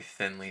very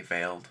thinly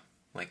veiled,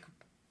 like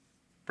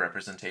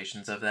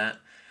representations of that.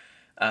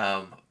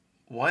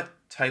 What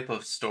type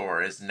of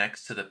store is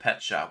next to the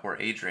pet shop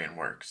where Adrian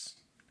works?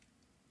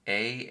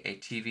 A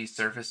TV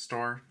service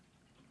store,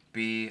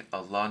 B,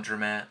 a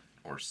laundromat,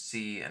 or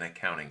C, an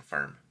accounting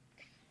firm?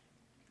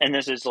 And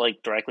this is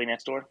like directly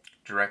next door?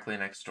 Directly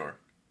next door.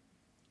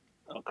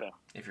 Okay.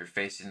 If you're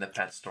facing the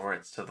pet store,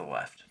 it's to the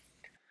left.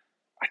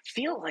 I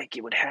feel like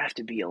it would have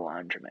to be a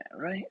laundromat,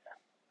 right?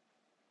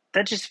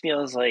 That just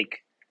feels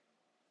like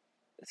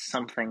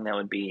something that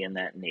would be in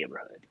that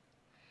neighborhood.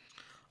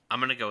 I'm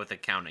gonna go with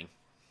accounting.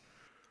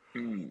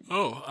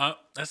 Oh,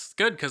 that's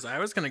good, because I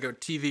was going to go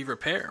TV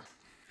repair.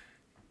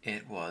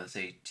 It was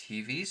a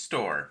TV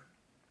store.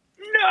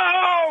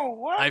 No!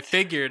 What? I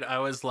figured, I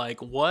was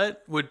like,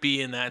 what would be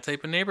in that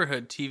type of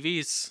neighborhood?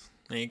 TVs.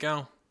 There you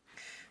go.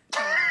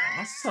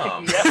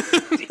 Awesome. Yeah,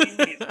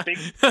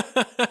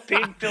 TVs.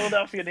 Big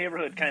Philadelphia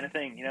neighborhood kind of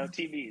thing,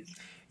 TVs.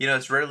 You know,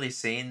 it's rarely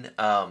seen,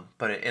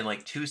 but in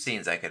like 2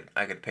 scenes I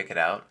could pick it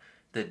out.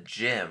 the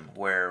gym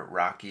where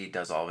Rocky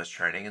does all of his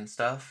training and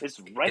stuff It's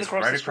right is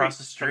across right the across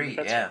the street street.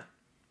 from the Yeah,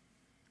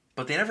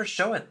 but they never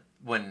show it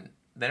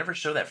they never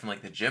show that from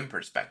like the gym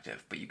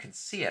perspective, but you can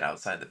see it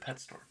outside the pet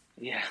store.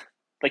 Yeah.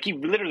 Like I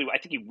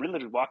think he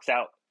literally walks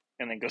out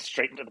and then goes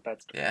straight into the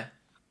pet store. Yeah.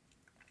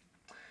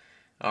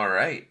 All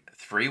right,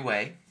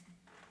 3-way.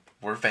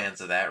 We're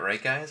fans of that,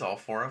 right, guys? All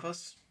 4 of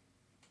us.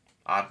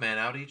 Odd man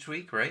out each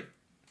week, right?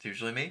 It's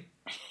usually me.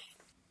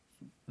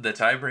 The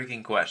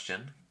tie-breaking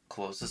question,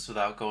 closest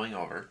without going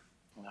over.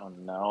 Oh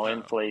no,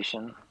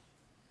 inflation.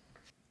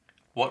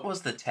 What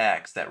was the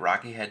tax that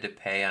Rocky had to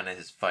pay on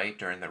his fight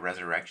during the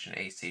Resurrection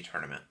AC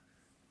tournament?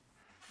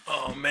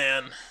 Oh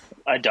man.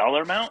 A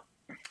dollar amount?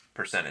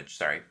 Percentage,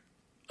 sorry.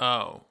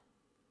 Oh.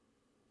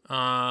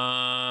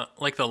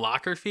 Like the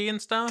locker fee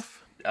and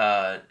stuff?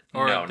 No,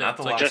 Or not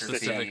the like locker just the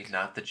fee, specific-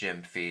 not the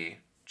gym fee,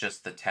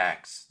 just the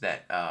tax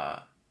that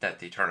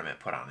the tournament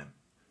put on him.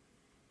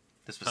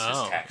 This was his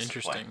Oh, tax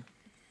interesting. to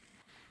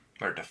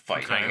play. Or to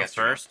fight, Okay, I guess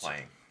you're not first.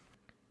 playing.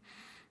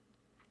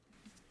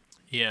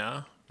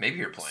 Yeah. Maybe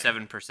you're playing.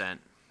 7%.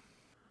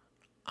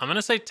 I'm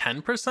gonna say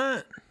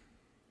 10%.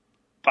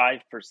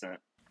 5%.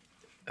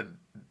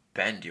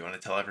 Ben, do you want to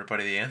tell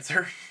everybody the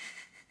answer?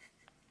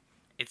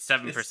 It's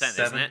 7%,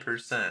 isn't it?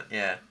 7%,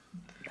 yeah.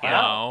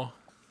 Wow.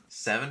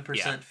 7%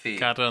 Yeah. fee.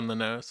 Got it on the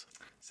nose.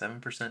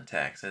 7%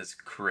 tax. That is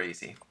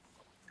crazy.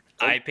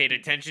 I paid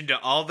attention to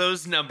all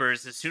those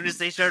numbers as soon as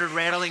they started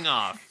rattling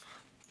off.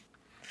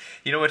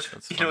 You know which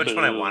funny.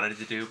 one I wanted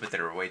to do, but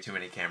there were way too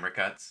many camera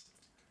cuts?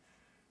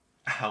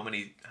 How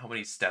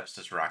many steps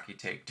does Rocky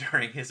take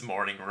during his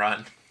morning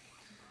run?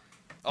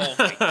 Oh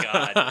my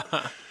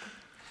god.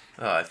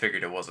 I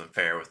figured it wasn't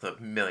fair with a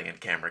million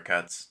camera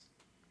cuts.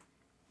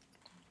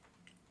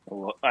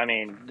 Well, I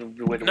mean,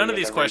 None of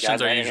these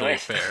questions are usually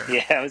fair.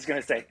 Yeah, I was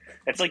gonna say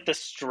it's like the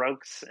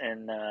strokes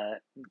in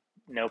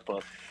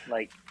Notebook.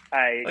 Like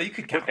I Oh, you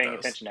could quit count paying those.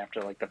 attention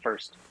after like the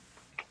first.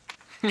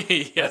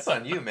 Yeah. That's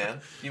on you, man.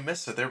 You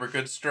missed it. There were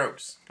good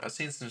strokes. I've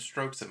seen some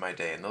strokes in my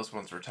day, and those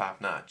ones were top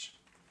notch.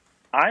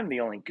 I'm the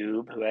only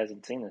goob who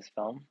hasn't seen this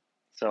film,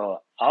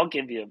 so I'll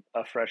give you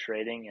a fresh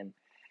rating, and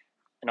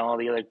all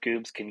the other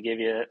goobs can give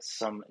you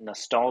some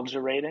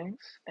nostalgia ratings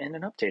and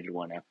an updated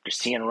one after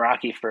seeing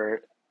Rocky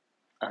for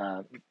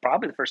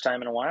probably the first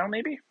time in a while,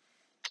 maybe.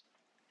 I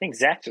think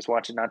Zach just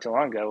watched it not too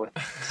long ago with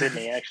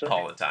Sydney, actually.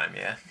 All the time,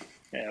 yeah.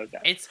 Yeah, okay.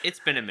 It's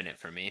been a minute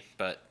for me,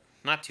 but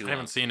not too I long.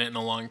 haven't seen it in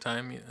a long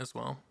time as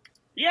well.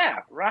 Yeah,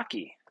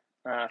 Rocky.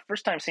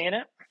 First time seeing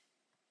it.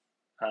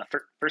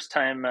 First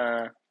time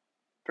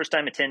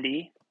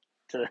attendee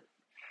to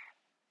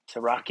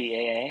Rocky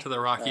AA. To the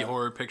Rocky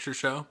Horror Picture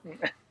Show.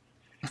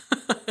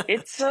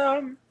 It's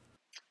I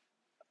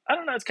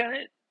don't know. It's kind of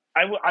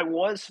I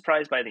was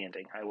surprised by the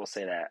ending. I will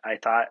say that. I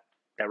thought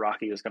that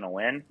Rocky was going to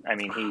win. I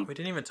mean, We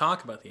didn't even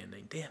talk about the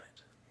ending. Damn it.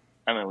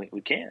 I mean,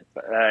 we can.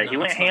 But he No,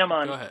 went it's ham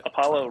fine. on Go ahead.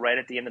 Apollo It's fine. right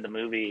at the end of the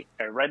movie,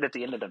 or right at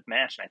the end of the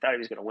match, and I thought he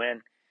was going to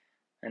win.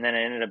 And then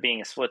it ended up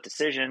being a split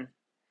decision.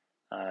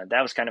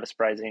 That was kind of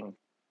surprising.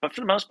 But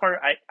for the most part,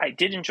 I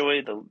did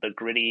enjoy the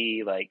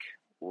gritty, like,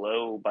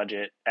 low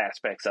budget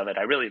aspects of it.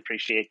 I really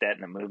appreciate that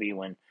in a movie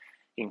when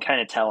you can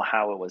kind of tell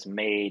how it was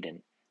made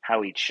and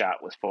how each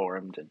shot was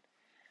formed. And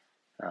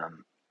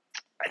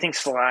I think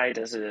Sly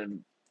does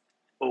an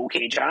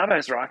okay job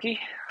as Rocky.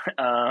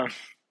 I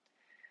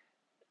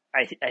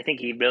think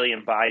he really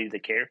embodied the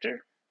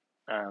character.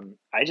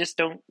 I just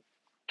don't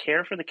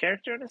care for the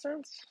character in a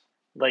sense.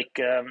 Like,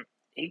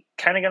 he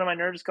kind of got on my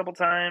nerves a couple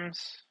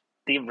times.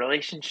 The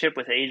relationship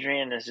with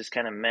Adrian is just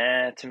kind of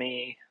meh to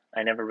me.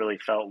 I never really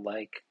felt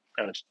like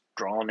I was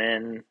drawn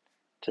in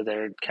to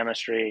their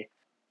chemistry.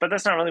 But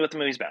that's not really what the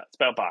movie's about. It's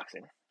about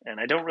boxing. And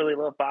I don't really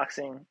love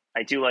boxing.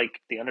 I do like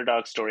the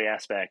underdog story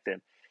aspect.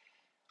 And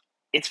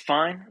it's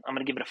fine. I'm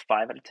going to give it a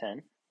 5 out of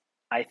 10.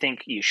 I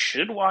think you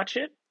should watch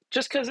it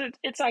just because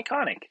it's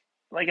iconic.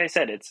 Like I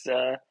said, it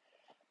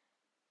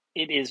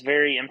is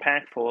very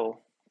impactful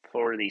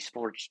for the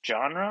sports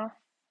genre.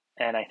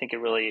 And I think it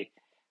really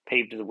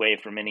paved the way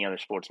for many other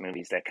sports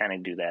movies that kind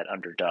of do that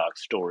underdog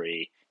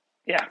story.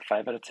 Yeah,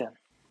 5 out of 10.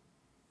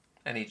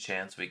 Any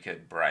chance we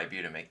could bribe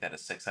you to make that a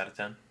 6 out of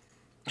 10?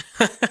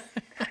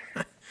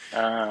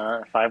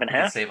 5.5. We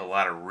could save a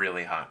lot of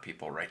really hot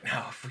people right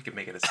now if we could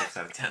make it a 6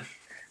 out of 10.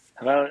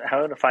 How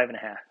about a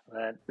 5.5?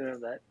 That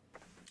No,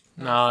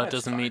 it Five's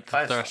doesn't fine. meet the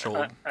Five's fine.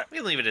 threshold.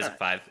 We leave it as a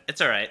 5.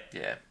 It's all right.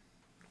 Yeah.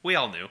 We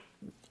all knew.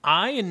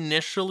 I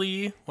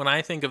initially, when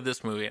I think of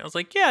this movie, I was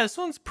like, yeah, this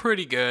one's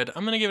pretty good.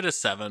 I'm going to give it a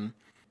 7.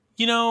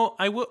 You know,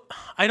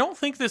 I don't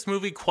think this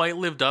movie quite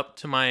lived up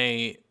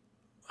to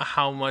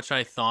how much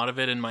I thought of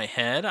it in my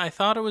head. I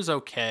thought it was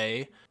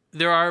okay.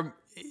 The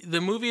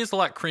movie is a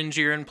lot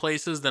cringier in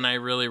places than I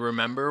really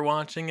remember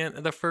watching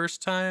it the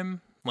first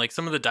time. Like,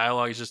 some of the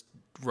dialogue is just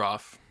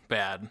rough,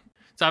 bad.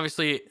 It's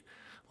obviously,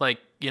 like,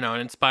 you know,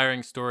 an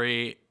inspiring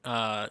story.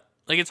 Like,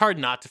 it's hard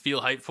not to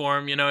feel hype for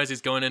him, you know, as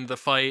he's going into the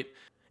fight.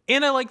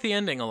 And I like the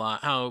ending a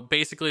lot. How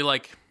basically,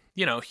 like,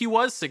 you know, he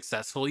was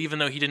successful even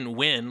though he didn't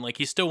win. Like,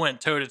 he still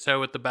went toe-to-toe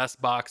with the best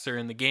boxer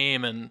in the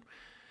game. And,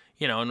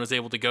 and was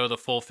able to go the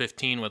full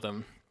 15 with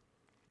him.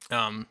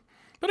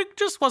 But it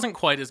just wasn't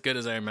quite as good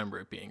as I remember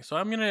it being. So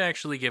I'm going to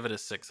actually give it a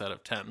 6 out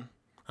of 10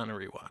 on a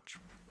rewatch.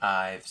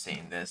 I've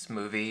seen this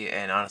movie,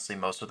 and honestly,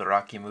 most of the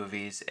Rocky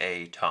movies,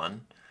 a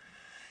ton.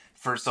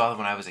 First saw it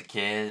when I was a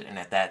kid, and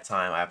at that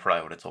time, I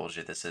probably would have told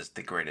you this is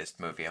the greatest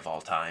movie of all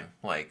time.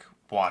 Like,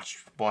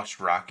 watched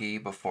Rocky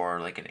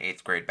before, like, an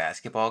 8th grade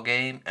basketball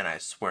game, and I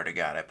swear to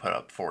God, I put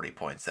up 40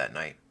 points that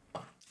night.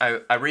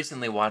 I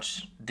recently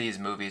watched these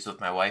movies with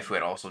my wife, who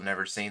had also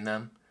never seen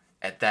them.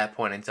 At that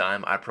point in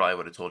time, I probably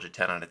would have told you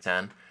 10 out of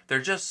 10.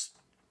 It just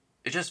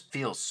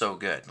feels so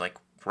good. Like,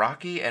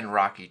 Rocky and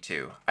Rocky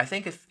 2. I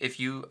think I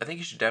think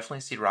you should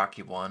definitely see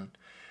Rocky 1.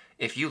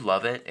 If you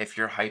love it, if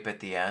you're hype at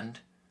the end,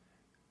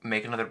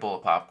 make another bowl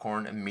of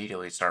popcorn,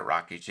 immediately start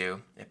Rocky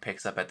 2. It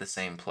picks up at the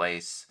same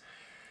place.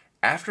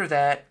 After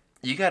that,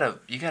 you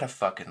gotta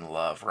fucking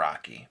love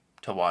Rocky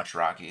to watch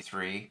Rocky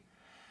 3.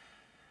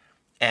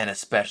 And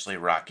especially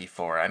Rocky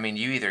 4. I mean,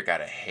 you either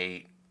gotta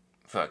hate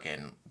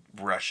fucking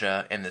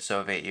Russia and the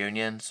Soviet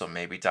Union, so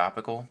maybe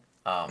topical.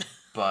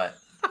 But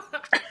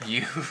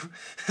you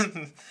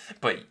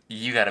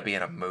gotta be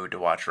in a mood to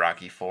watch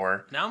Rocky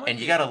 4. And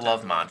you gotta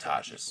love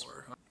montages.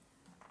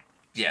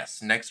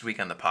 Yes, next week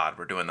on the pod,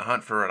 we're doing The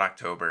Hunt for Red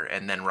October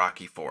and then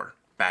Rocky 4.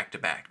 Back to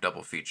back,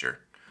 double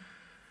feature.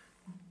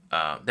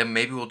 Then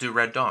maybe we'll do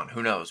Red Dawn.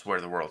 Who knows where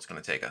the world's going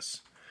to take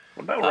us.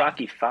 What about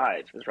Rocky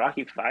 5? Is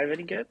Rocky 5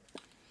 any good?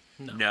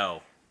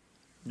 No.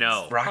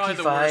 Probably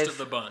the worst of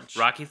the bunch.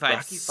 Rocky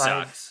 5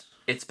 sucks.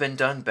 It's been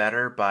done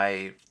better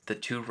by the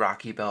 2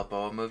 Rocky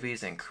Balboa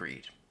movies and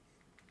Creed.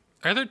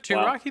 Are there 2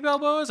 Rocky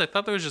Balboas? I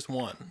thought there was just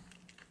one.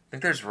 I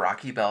think there's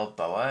Rocky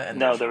Balboa and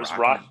no, there was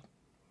Rocky.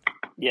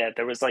 Yeah,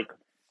 there was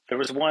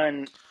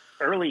one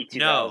early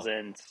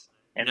 2000s.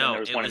 And then there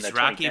was one in the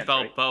Rocky 2010s,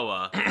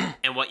 Balboa, right?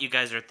 and what you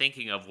guys are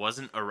thinking of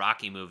wasn't a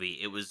Rocky movie.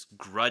 It was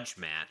Grudge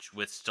Match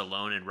with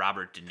Stallone and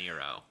Robert De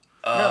Niro.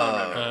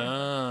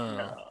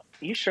 No.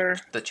 You sure?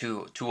 The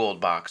two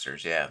old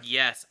boxers, yeah.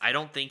 Yes, I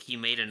don't think he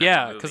made another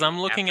Yeah, movie because I'm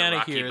looking at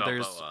after it here. Rocky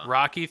There's Balboa.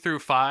 Rocky through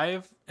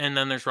 5, and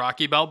then there's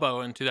Rocky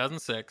Balboa in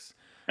 2006.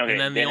 Okay,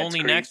 and then the it's only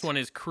Creed. next one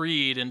is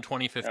Creed in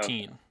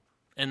 2015.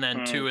 And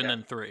then 2 and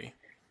then 3.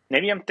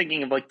 Maybe I'm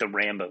thinking of like the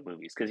Rambo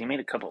movies because he made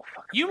a couple of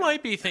fucking. You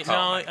might be thinking.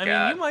 Oh my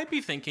God. You might be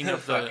thinking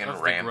of the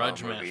Rambo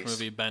Grudge Match movies.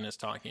 movie Ben is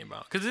talking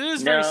about because it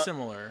is very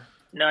similar.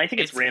 No, I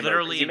think it's Rambo.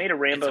 literally- He made a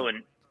Rambo it's a-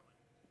 and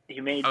he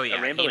made Oh, yeah,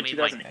 a Rambo he in made,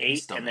 like, 2008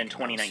 he's still and then making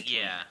those.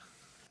 2019.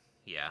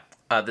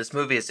 Yeah. This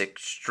movie is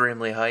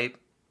extremely hype.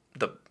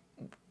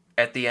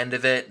 At the end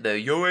of it,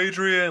 Yo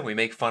Adrian, we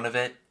make fun of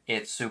it.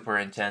 It's super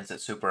intense.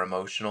 It's super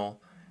emotional.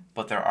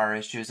 But there are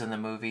issues in the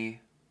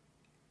movie.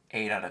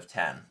 8 out of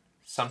 10.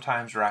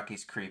 Sometimes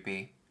Rocky's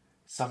creepy.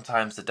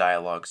 Sometimes the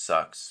dialogue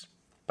sucks.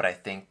 But I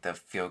think the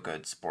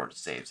feel-good sport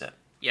saves it.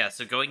 Yeah,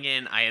 so going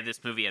in, I had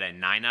this movie at a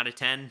 9 out of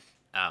 10.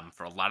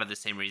 For a lot of the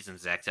same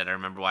reasons Zach said. I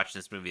remember watching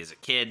this movie as a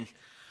kid.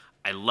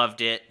 I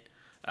loved it.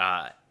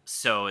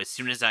 So as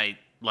soon as I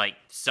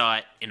saw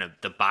it in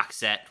the box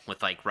set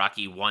with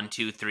Rocky 1,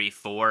 2, 3,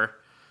 4, I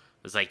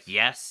was like,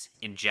 yes,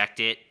 inject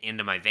it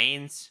into my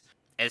veins.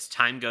 As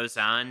time goes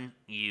on,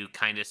 you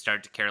kind of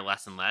start to care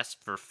less and less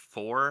for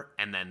 4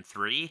 and then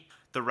 3.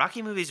 The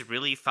Rocky movies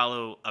really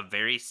follow a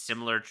very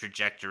similar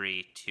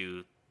trajectory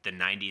to the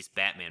 90s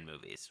Batman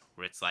movies,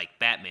 where it's like,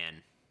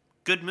 Batman,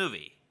 good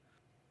movie.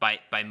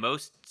 By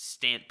most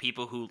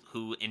people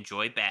who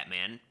enjoy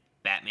Batman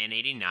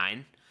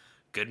 89,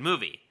 good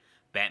movie.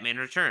 Batman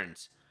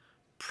Returns,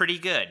 pretty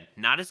good.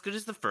 Not as good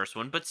as the first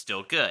one, but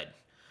still good.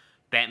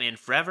 Batman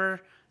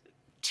Forever,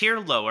 tier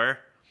lower.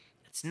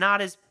 It's not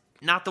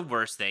the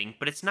worst thing,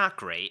 but it's not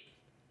great.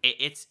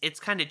 It's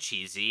kind of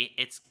cheesy.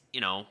 It's,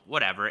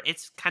 whatever.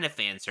 It's kind of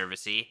fan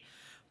servicey.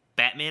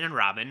 Batman and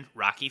Robin,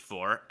 Rocky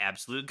 4,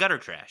 absolute gutter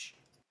trash.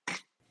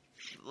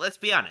 Let's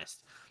be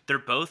honest. They're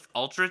both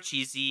ultra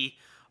cheesy,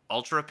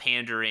 ultra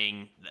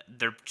pandering.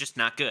 They're just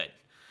not good.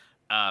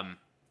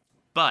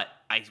 But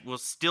I will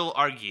still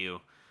argue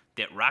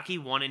that Rocky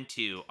 1 and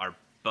 2 are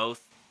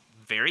both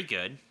very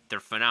good. They're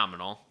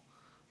phenomenal.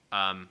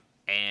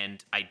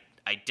 And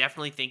I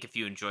definitely think if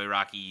you enjoy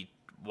Rocky,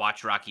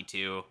 watch Rocky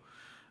 2.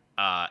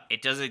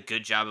 It does a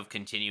good job of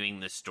continuing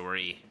the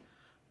story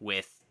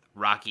with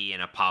Rocky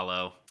and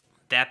Apollo.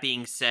 That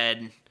being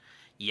said,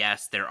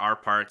 yes, there are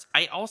parts.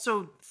 I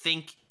also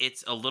think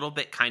it's a little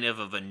bit kind of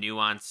a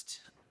nuanced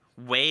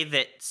way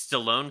that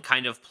Stallone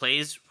kind of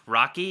plays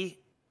Rocky.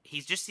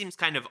 He just seems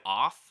kind of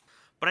off.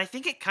 But I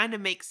think it kind of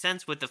makes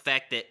sense with the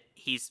fact that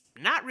he's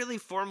not really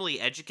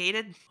formally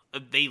educated.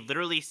 They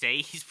literally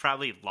say he's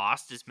probably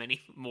lost as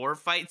many more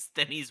fights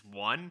than he's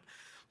won.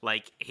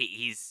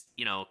 He's,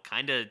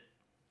 kind of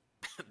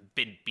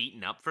been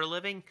beaten up for a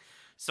living.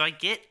 So I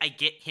get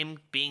him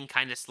being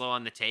kind of slow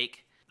on the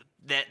take.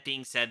 That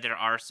being said, there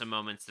are some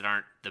moments that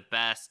aren't the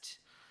best.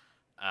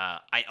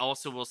 I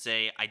also will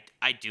say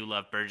I do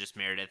love Burgess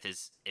Meredith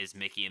as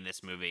Mickey in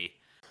this movie.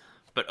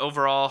 But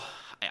overall,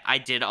 I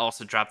did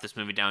also drop this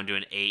movie down to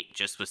an 8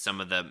 just with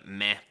some of the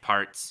meh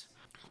parts.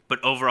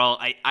 But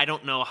overall, I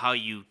don't know how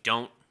you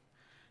don't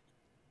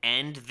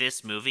end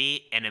this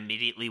movie and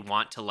immediately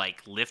want to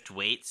like lift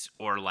weights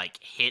or like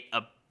hit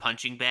a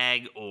punching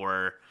bag,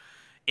 or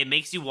it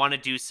makes you want to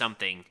do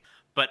something.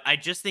 But I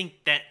just think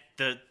that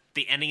the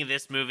ending of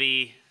this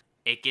movie,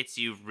 it gets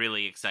you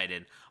really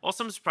excited.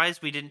 Also, I'm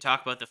surprised we didn't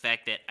talk about the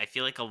fact that I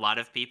feel like a lot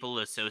of people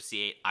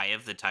associate Eye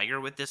of the Tiger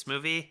with this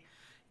movie,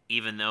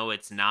 even though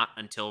it's not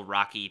until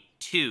Rocky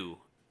 2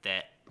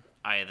 that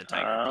Eye of the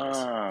Tiger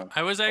appears.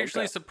 I was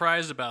actually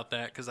surprised about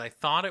that because I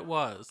thought it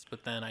was,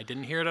 but then I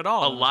didn't hear it at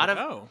all. A lot of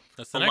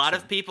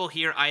of people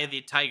hear Eye of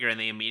the Tiger and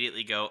they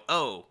immediately go,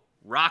 "Oh,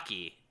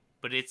 Rocky,"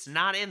 but it's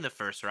not in the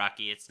first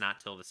Rocky. It's not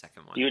till the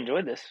second one. You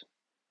enjoyed this?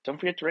 Don't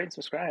forget to rate and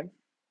subscribe.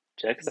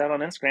 Check us out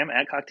on Instagram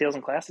at Cocktails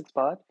and Classics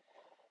Pod.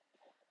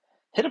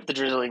 Hit up the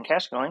Drizzly and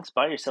Cash Links.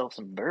 Buy yourself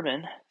some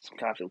bourbon, some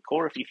coffee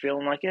liqueur if you're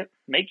feeling like it.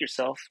 Make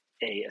yourself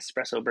a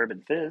espresso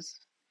bourbon fizz.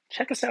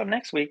 Check us out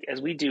next week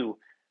as we do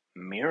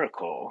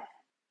Miracle.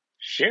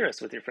 Share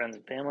us with your friends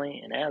and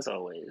family, and as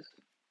always,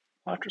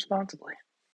 watch responsibly.